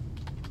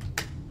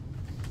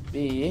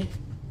b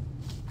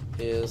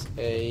is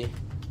a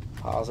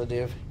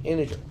positive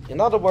integer. In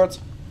other words,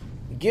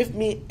 give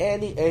me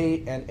any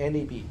a and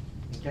any b.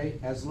 Okay,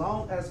 as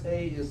long as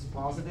a is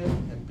positive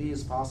and b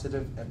is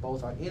positive and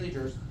both are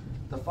integers,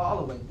 the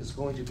following is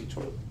going to be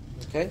true.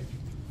 Okay?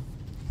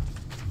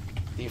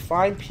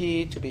 Define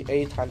p to be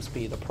a times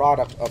b, the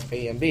product of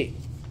a and b.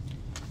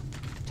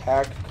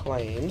 Tag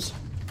claims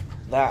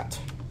that.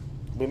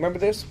 Remember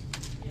this?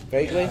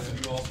 Vaguely? Yeah,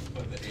 you also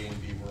put the a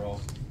and b were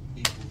all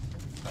equal,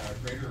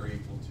 greater or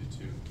equal to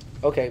 2.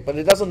 Okay, but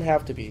it doesn't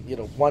have to be.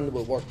 One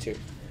will work too.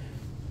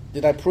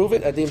 Did I prove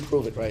it? I didn't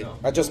prove it, right? No.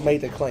 I just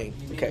made the claim.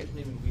 You made Okay. a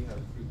claim and we have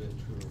to prove it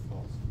true or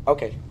false.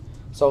 Okay,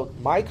 so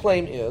my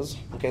claim is,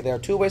 there are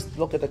two ways to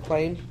look at the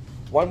claim.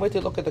 One way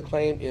to look at the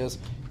claim is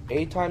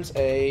a times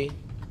a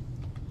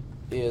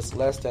is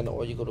less than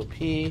or equal to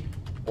p,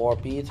 or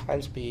b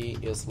times b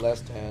is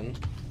less than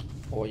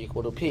or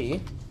equal to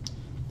p.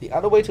 The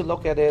other way to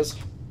look at it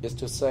is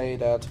to say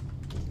that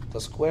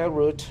the square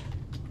root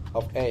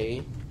of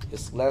a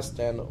is less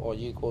than or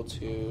equal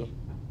to,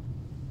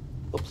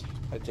 oops,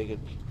 I take it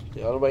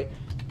the other way.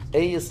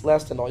 A is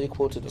less than or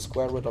equal to the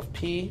square root of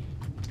p,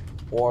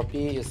 or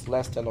b is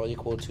less than or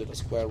equal to the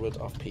square root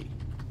of p.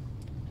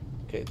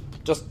 Okay,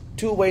 just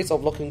two ways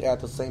of looking at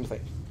the same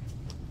thing.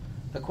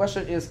 The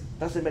question is,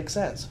 does it make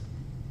sense?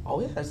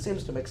 Oh yeah, it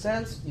seems to make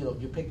sense.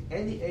 You pick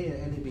any a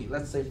and any b.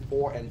 Let's say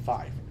 4 and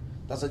 5.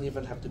 Doesn't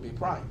even have to be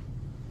prime.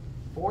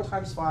 4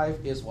 times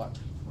 5 is what?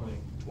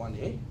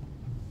 20.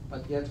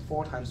 But yet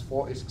 4 times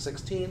 4 is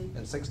 16,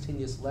 and 16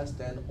 is less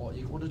than or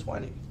equal to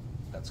 20.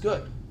 That's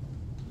good.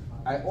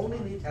 I only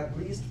need at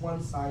least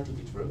one side to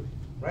be true,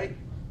 right?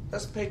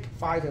 Let's pick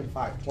 5 and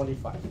 5,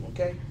 25,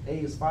 okay? A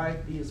is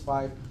 5, B is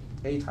 5,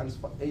 A times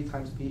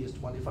B is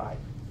 25.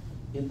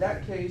 In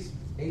that case,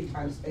 A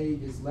times A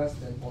is less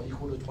than or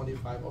equal to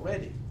 25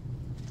 already,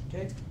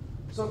 okay?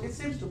 So it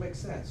seems to make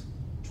sense.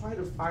 Try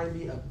to find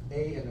me an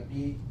A and a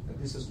B, and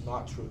this is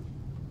not true,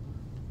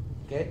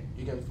 okay?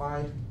 You can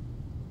find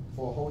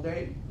for a whole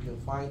day, you can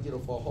find,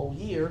 for a whole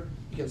year,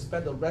 you can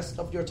spend the rest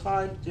of your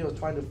time,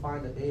 trying to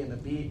find an A and a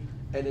B,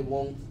 and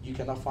you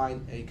cannot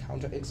find a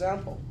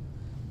counterexample.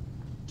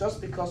 just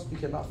because we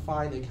cannot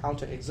find a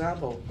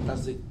counterexample,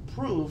 does it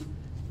prove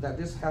that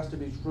this has to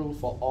be true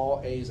for all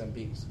A's and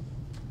B's?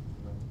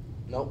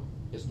 No,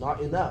 it's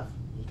not enough.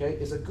 Okay,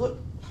 it's a good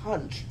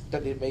hunch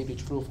that it may be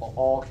true for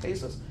all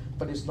cases,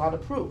 but it's not a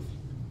proof.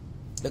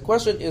 The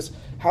question is,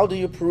 how do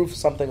you prove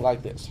something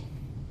like this?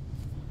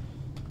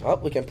 Well,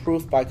 we can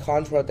prove by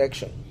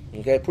contradiction.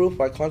 Okay, proof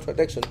by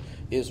contradiction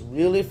is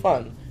really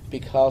fun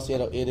because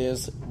it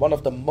is one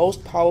of the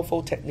most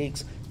powerful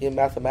techniques in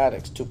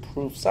mathematics to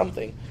prove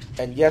something,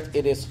 and yet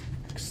it is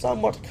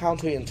somewhat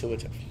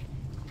counterintuitive.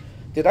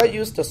 Did I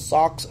use the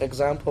socks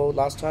example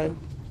last time?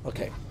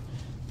 Okay.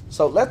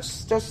 So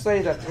let's just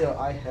say that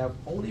I have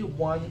only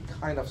one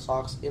kind of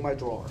socks in my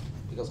drawer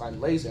because I'm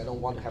lazy. I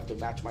don't want to have to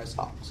match my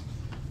socks,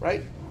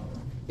 right?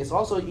 It's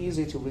also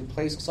easy to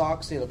replace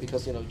socks,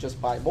 because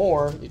just buy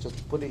more. You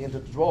just put it into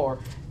the drawer,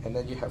 and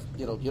then you have,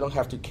 you don't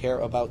have to care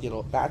about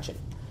matching.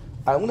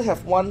 I only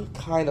have one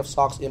kind of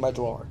socks in my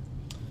drawer,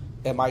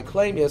 and my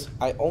claim is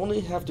I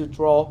only have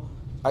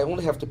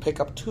to pick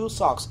up 2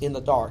 socks in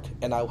the dark,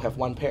 and I'll have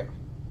 1 pair.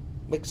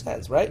 Makes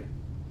sense, right?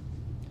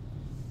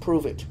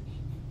 Prove it.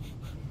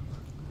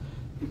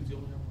 Because you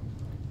only have one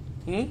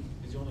kind.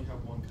 Because you only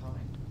have one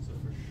kind, so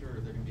for sure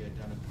they're going to be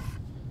identical.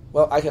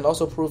 Well, I can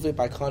also prove it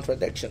by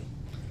contradiction.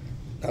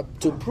 Now,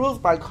 to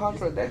prove by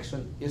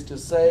contradiction is to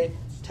say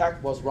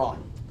Tech was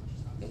wrong.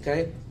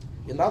 Okay?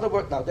 In other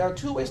words, now there are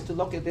 2 ways to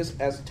look at this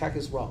as Tech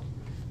is wrong.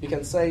 You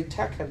can say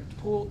Tech can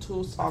pull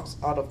 2 socks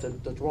out of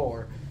the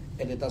drawer,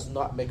 and it does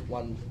not make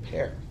 1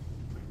 pair.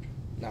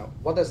 Now,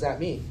 what does that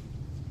mean?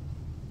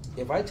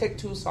 If I take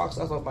 2 socks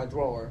out of my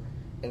drawer,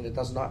 and it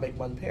does not make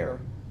 1 pair,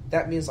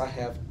 that means I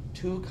have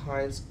 2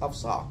 kinds of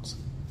socks.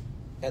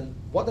 And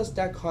what does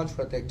that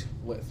contradict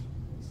with?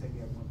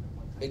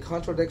 It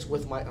contradicts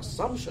with my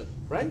assumption,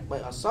 right? My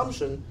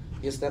assumption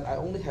is that I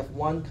only have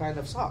 1 kind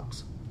of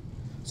socks.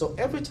 So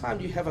every time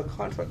you have a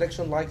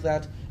contradiction like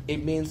that,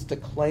 it means the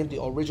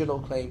original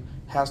claim,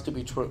 has to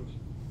be true.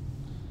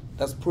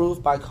 That's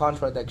proof by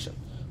contradiction,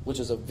 which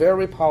is a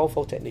very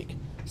powerful technique.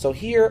 So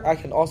here I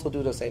can also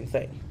do the same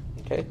thing.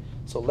 Okay?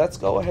 So let's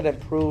go ahead and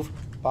prove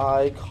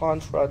by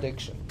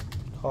contradiction.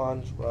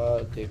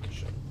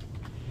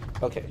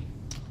 Okay.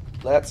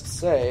 Let's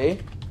say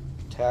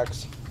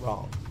Tech's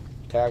wrong.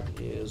 Tech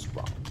is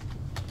wrong.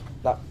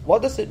 Now,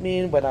 what does it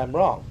mean when I'm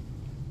wrong?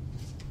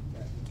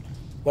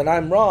 When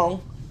I'm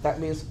wrong, that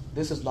means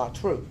this is not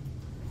true.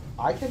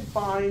 I can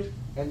find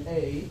an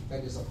A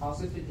that is a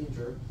positive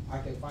integer. I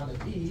can find a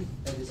B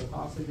that is a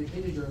positive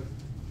integer,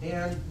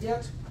 and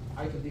yet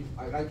I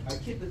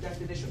keep the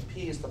definition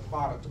P is the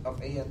product of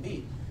A and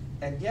B,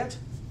 and yet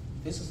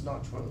this is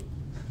not true.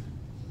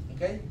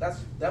 Okay,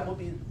 that's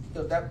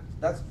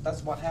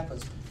what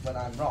happens when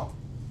I'm wrong.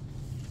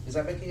 Is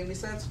that making any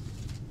sense?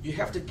 You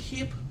have to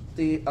keep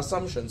the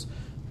assumptions,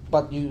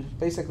 but you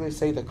basically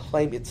say the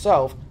claim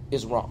itself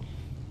is wrong.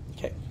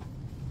 Okay.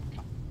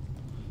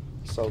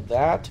 So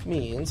that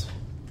means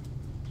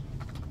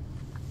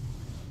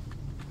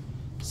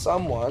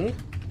someone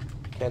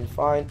can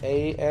find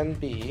A and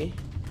B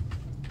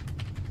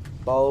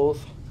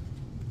both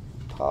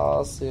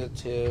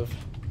positive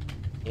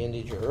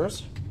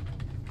integers,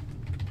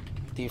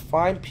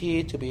 define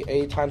P to be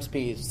A times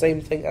B,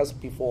 same thing as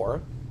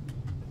before,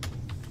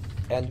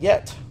 and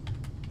yet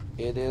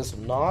it is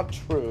not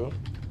true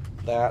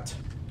that,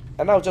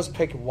 and I'll just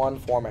pick one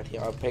format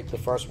here, I'll pick the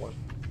first one.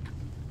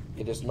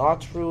 It is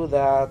not true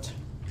that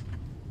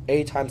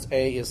A times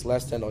A is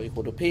less than or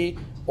equal to P,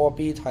 or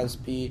B times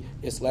B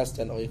is less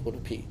than or equal to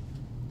P.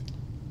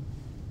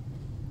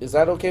 Is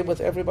that okay with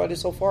everybody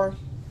so far?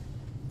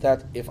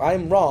 That if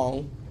I'm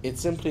wrong, it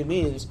simply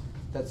means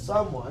that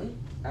someone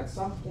at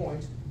some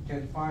point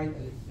can find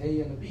an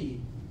A and a B,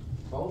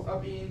 both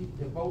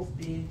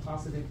being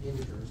positive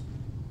integers,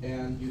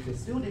 and you can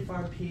still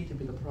define P to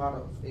be the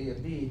product of A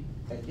and B,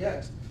 and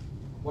yet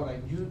what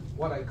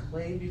I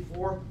claimed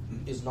before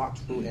is not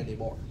true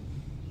anymore.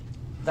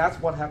 That's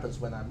what happens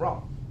when I'm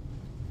wrong.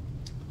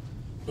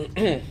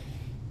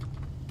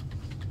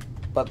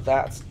 But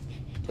that's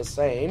the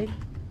same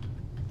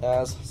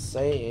as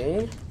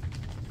saying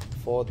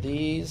for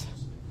this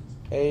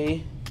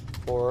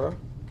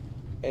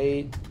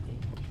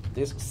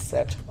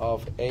set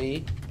of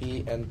A,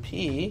 B, and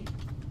P,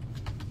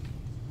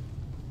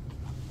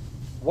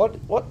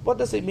 what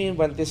does it mean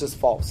when this is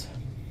false?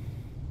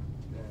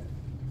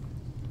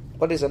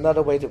 What is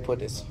another way to put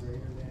this?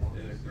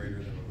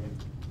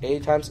 A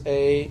times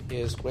A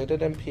is greater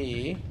than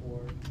P,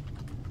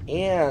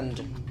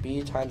 and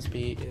B times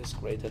B is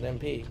greater than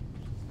P.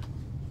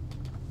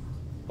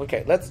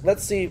 Okay,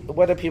 let's see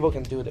whether people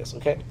can do this.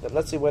 Okay,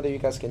 let's see whether you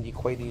guys can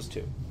equate these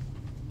two.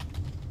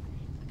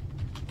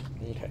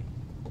 Okay,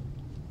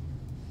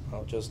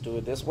 I'll just do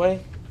it this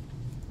way.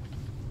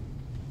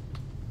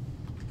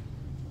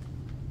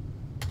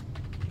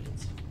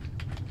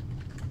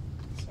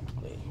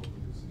 Exactly.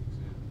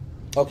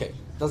 Okay,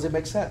 does it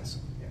make sense?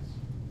 Yes.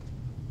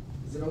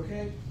 Is it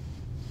okay?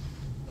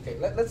 Okay,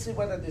 let's see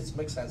whether this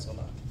makes sense or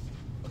not.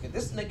 Okay,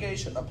 this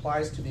negation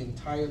applies to the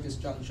entire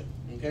disjunction.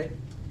 Okay,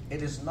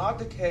 it is not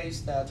the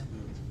case that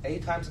A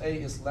times A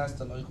is less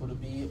than or equal to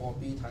B, or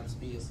B times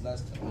B is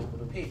less than or equal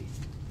to P.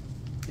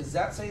 Is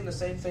that saying the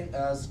same thing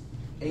as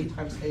A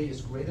times A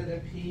is greater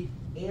than P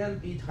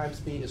and B times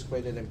B is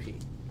greater than P?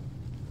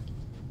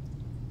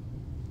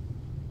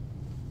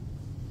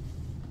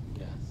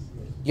 Yes.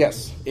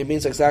 Yes, it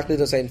means exactly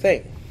the same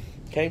thing.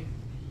 Okay?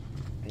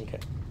 Okay.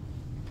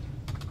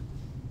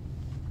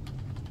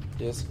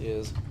 This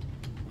is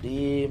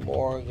De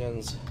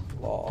Morgan's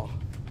law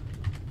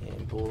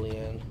in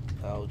Boolean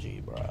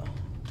algebra.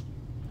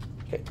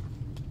 Okay.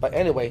 But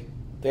anyway,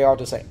 they are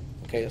the same.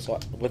 Okay, so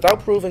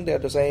without proving they're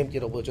the same,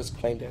 we'll just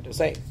claim they're the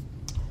same.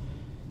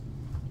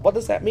 What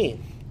does that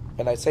mean?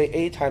 When I say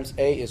A times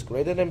A is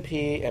greater than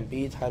P and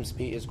B times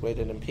B is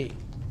greater than P,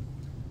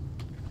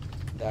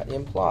 that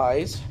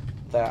implies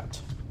that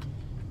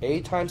A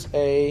times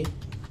B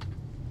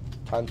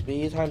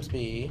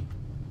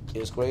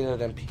is greater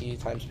than P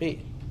times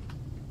B.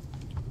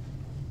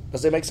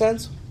 Does it make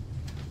sense?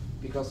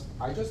 Because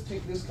I just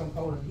take this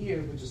component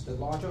here, which is the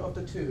larger of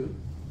the two,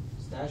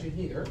 stash it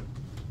here.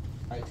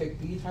 I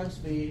take B times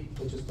B,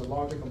 which is the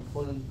larger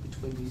component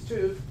between these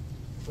two,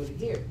 put it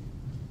here.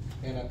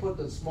 And I put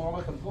the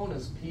smaller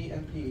components, P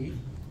and P,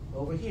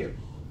 over here.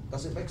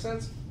 Does it make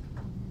sense?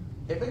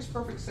 It makes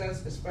perfect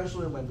sense,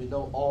 especially when we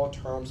know all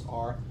terms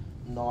are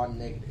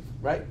non-negative,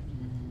 right?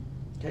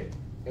 Okay.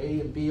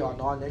 A and B are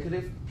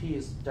non-negative. P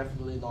is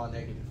definitely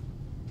non-negative.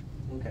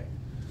 Okay.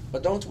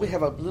 But don't we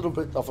have a little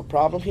bit of a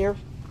problem here?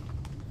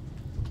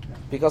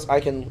 Because I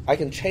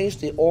can change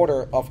the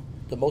order of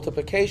the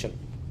multiplication,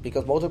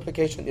 because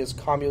multiplication is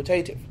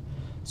commutative.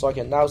 So I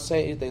can now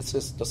say this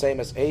is the same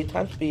as A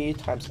times B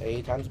times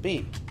A times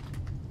B.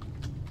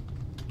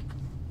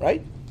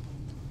 Right?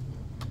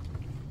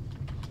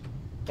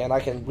 And I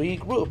can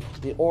regroup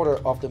the order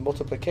of the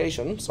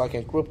multiplication. So I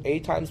can group A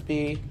times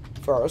B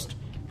first,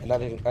 and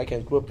then I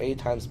can group A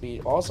times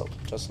B also,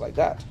 just like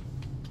that.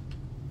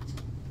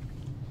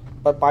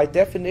 But by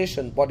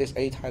definition, what is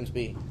A times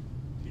B?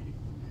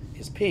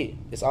 Is P.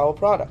 It's our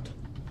product.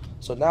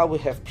 So now we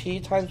have P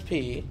times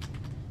P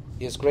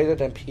is greater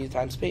than P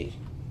times P.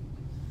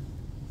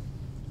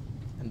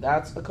 And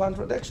that's a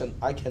contradiction.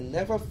 I can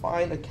never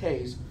find a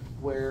case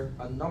where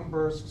a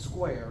number's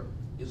square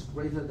is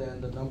greater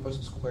than the number's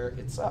square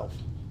itself.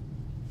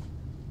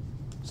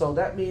 So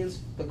that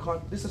means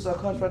this is a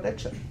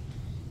contradiction.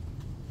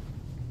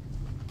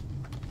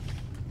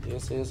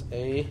 This is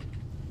a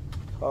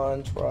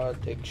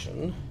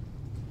contradiction.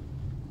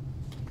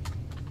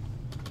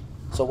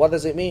 So what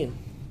does it mean?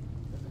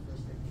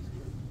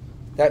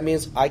 That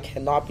means I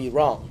cannot be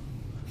wrong.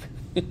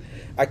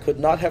 I could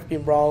not have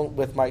been wrong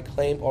with my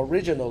claim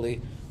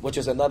originally, which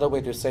is another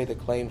way to say the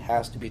claim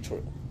has to be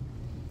true.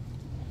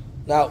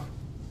 Now,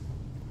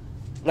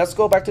 let's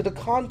go back to the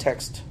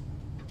context.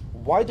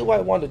 Why do I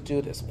want to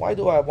do this? Why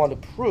do I want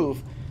to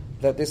prove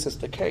that this is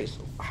the case?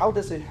 How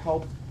does it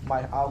help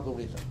my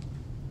algorithm?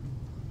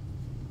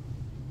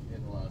 It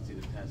allows you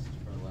to test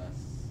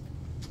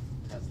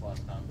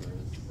less numbers.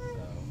 So.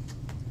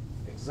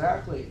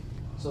 Exactly.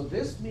 So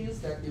this means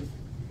that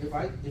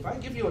if I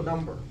give you a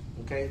number,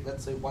 okay,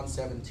 let's say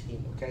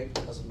 117, okay, it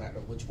doesn't matter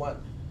which one.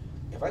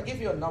 If I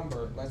give you a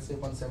number, let's say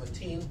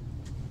 117,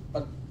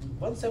 but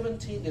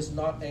 117 is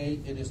not A,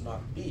 it is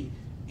not B,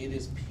 it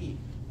is P,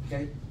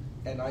 okay?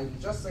 And I'm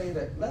just saying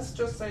that, let's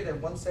just say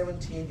that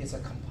 117 is a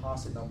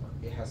composite number.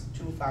 It has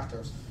two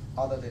factors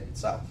other than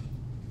itself.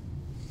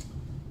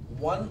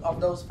 One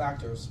of those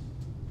factors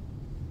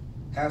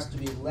has to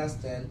be less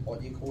than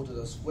or equal to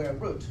the square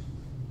root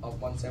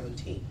of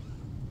 117.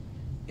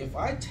 If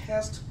I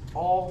test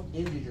all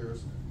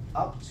integers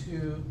up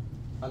to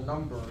a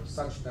number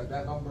such that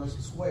that number's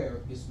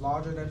square is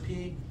larger than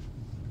P,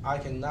 I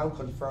can now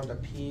confirm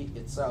that P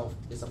itself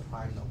is a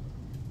prime number.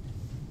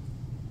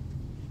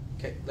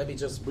 Okay, let me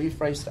just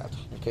rephrase that.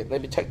 Okay,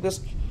 let me take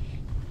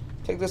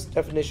this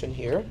definition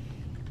here,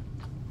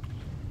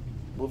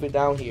 move it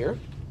down here.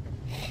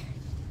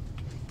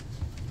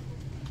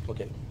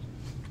 Okay,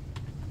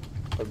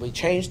 but we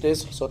change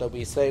this so that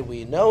we say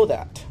we know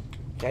that.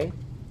 Okay,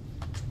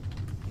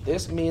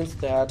 this means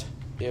that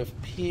if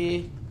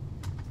P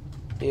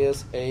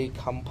is a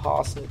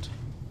composite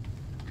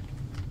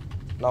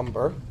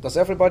number, does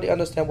everybody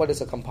understand what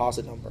is a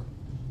composite number?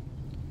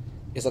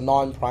 It's a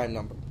non-prime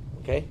number,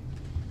 okay?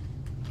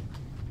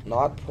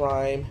 Not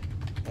prime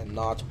and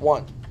not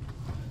 1.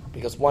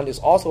 Because 1 is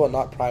also a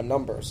not prime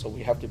number, so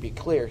we have to be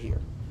clear here.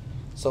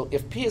 So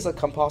if P is a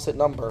composite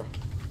number,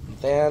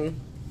 then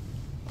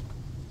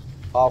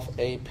of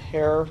a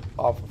pair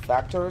of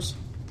factors,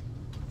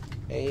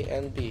 A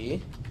and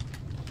B,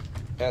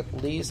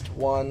 at least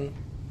one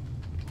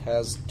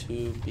has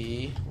to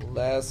be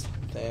less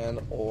than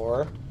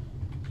or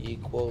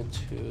equal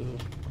to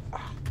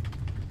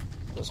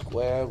the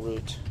square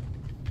root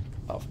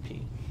of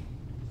P.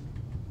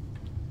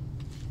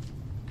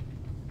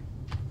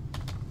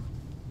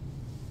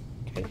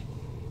 Okay.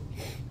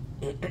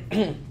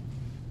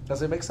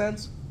 Does it make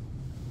sense?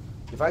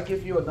 If I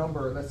give you a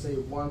number, let's say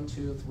 1,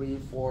 2, 3,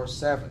 4,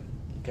 7,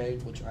 okay,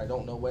 which I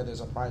don't know whether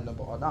it's a prime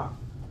number or not.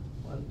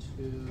 1,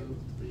 2,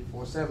 3,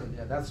 4, 7.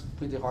 Yeah, that's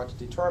pretty hard to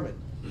determine.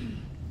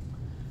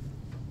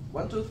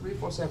 1, 2, 3,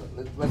 4,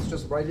 7. Let's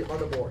just write it on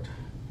the board.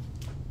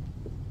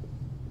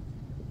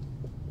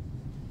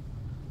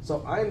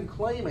 So I'm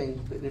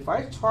claiming that if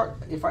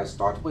I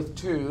start with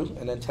 2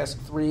 and then test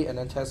 3 and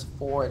then test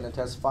 4 and then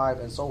test 5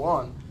 and so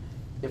on,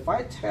 if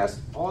I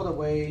test all the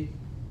way,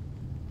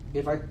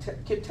 if I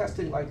keep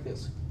testing like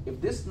this,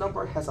 if this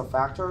number has a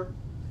factor,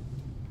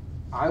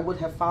 I would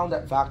have found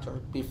that factor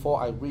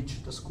before I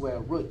reach the square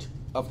root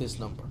of this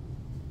number.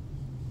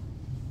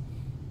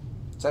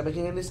 Is that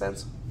making any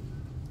sense?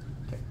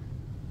 Okay.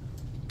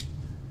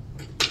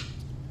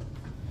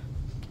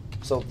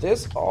 So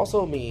this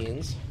also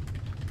means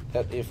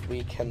that if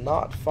we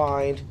cannot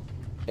find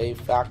a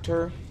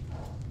factor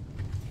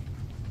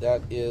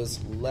that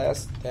is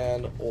less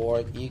than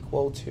or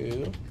equal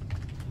to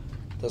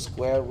the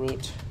square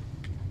root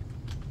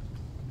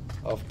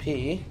of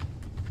p,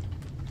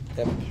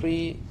 then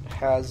p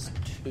has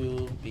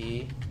to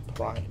be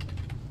prime.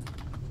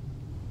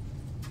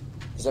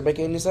 Does that make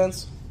any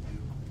sense?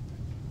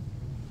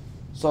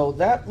 So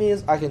that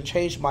means I can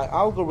change my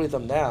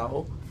algorithm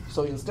now.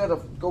 So instead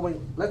of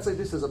going, let's say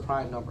this is a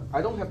prime number.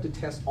 I don't have to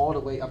test all the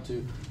way up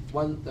to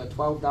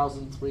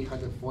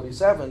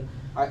 12,347.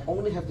 I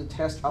only have to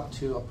test up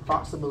to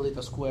approximately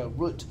the square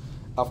root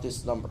of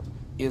this number.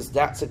 Is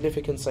that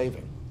significant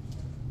saving?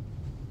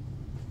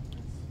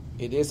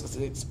 It is.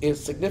 It's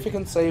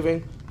significant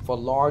saving for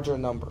larger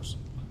numbers.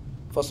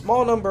 For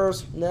small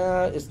numbers,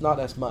 nah, it's not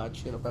as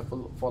much. But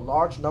for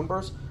large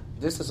numbers,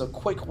 this is a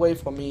quick way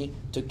for me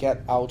to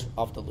get out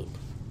of the loop.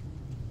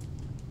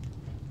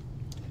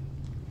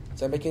 Is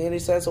that making any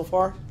sense so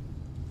far?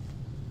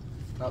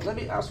 Now let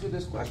me ask you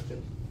this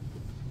question.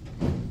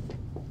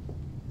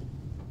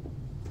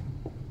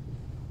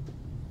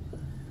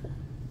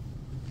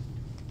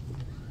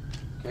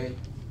 Okay,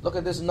 look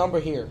at this number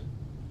here.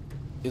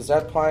 Is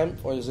that prime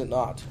or is it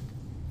not?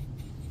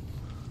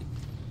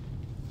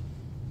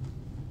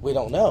 We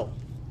don't know.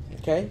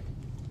 Okay?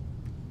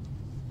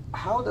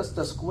 How does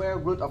the square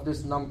root of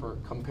this number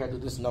compare to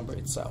this number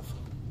itself?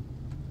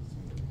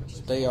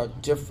 They are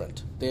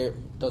different. The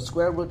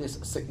square root is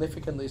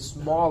significantly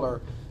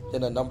smaller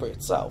than the number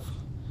itself.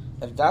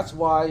 And that's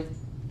why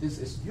this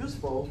is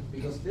useful,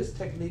 because this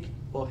technique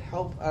will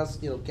help us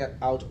get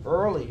out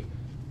early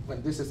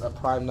when this is a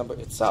prime number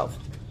itself.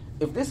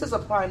 If this is a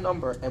prime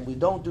number and we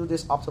don't do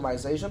this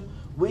optimization,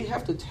 we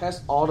have to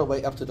test all the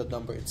way up to the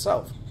number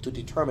itself to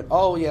determine,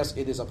 oh yes,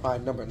 it is a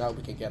prime number, now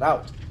we can get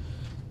out.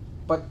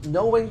 But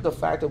knowing the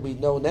fact that we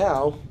know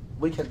now,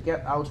 we can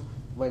get out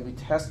when we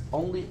test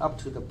only up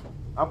to the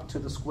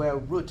square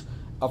root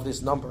of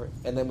this number,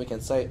 and then we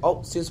can say,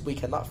 oh, since we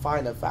cannot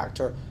find a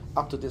factor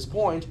up to this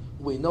point,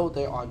 we know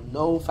there are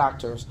no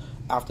factors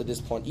after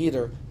this point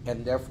either,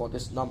 and therefore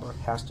this number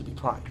has to be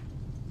prime.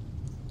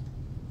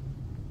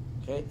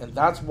 Okay, and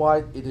that's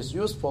why it is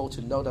useful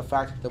to know the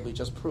fact that we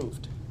just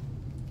proved.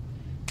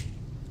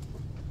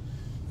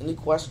 Any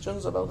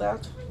questions about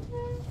that?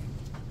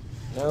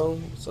 No?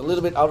 It's a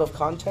little bit out of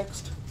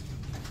context.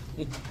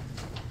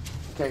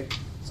 Okay,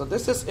 so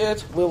this is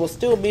it. We will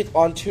still meet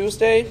on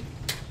Tuesday.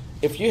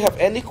 If you have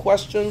any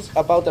questions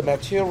about the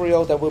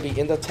material that will be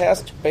in the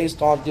test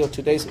based on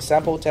today's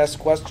sample test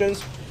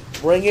questions,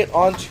 bring it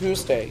on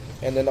Tuesday.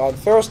 And then on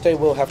Thursday,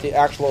 we'll have the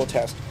actual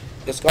test.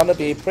 It's going to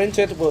be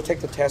printed. We'll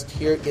take the test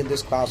here in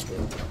this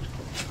classroom.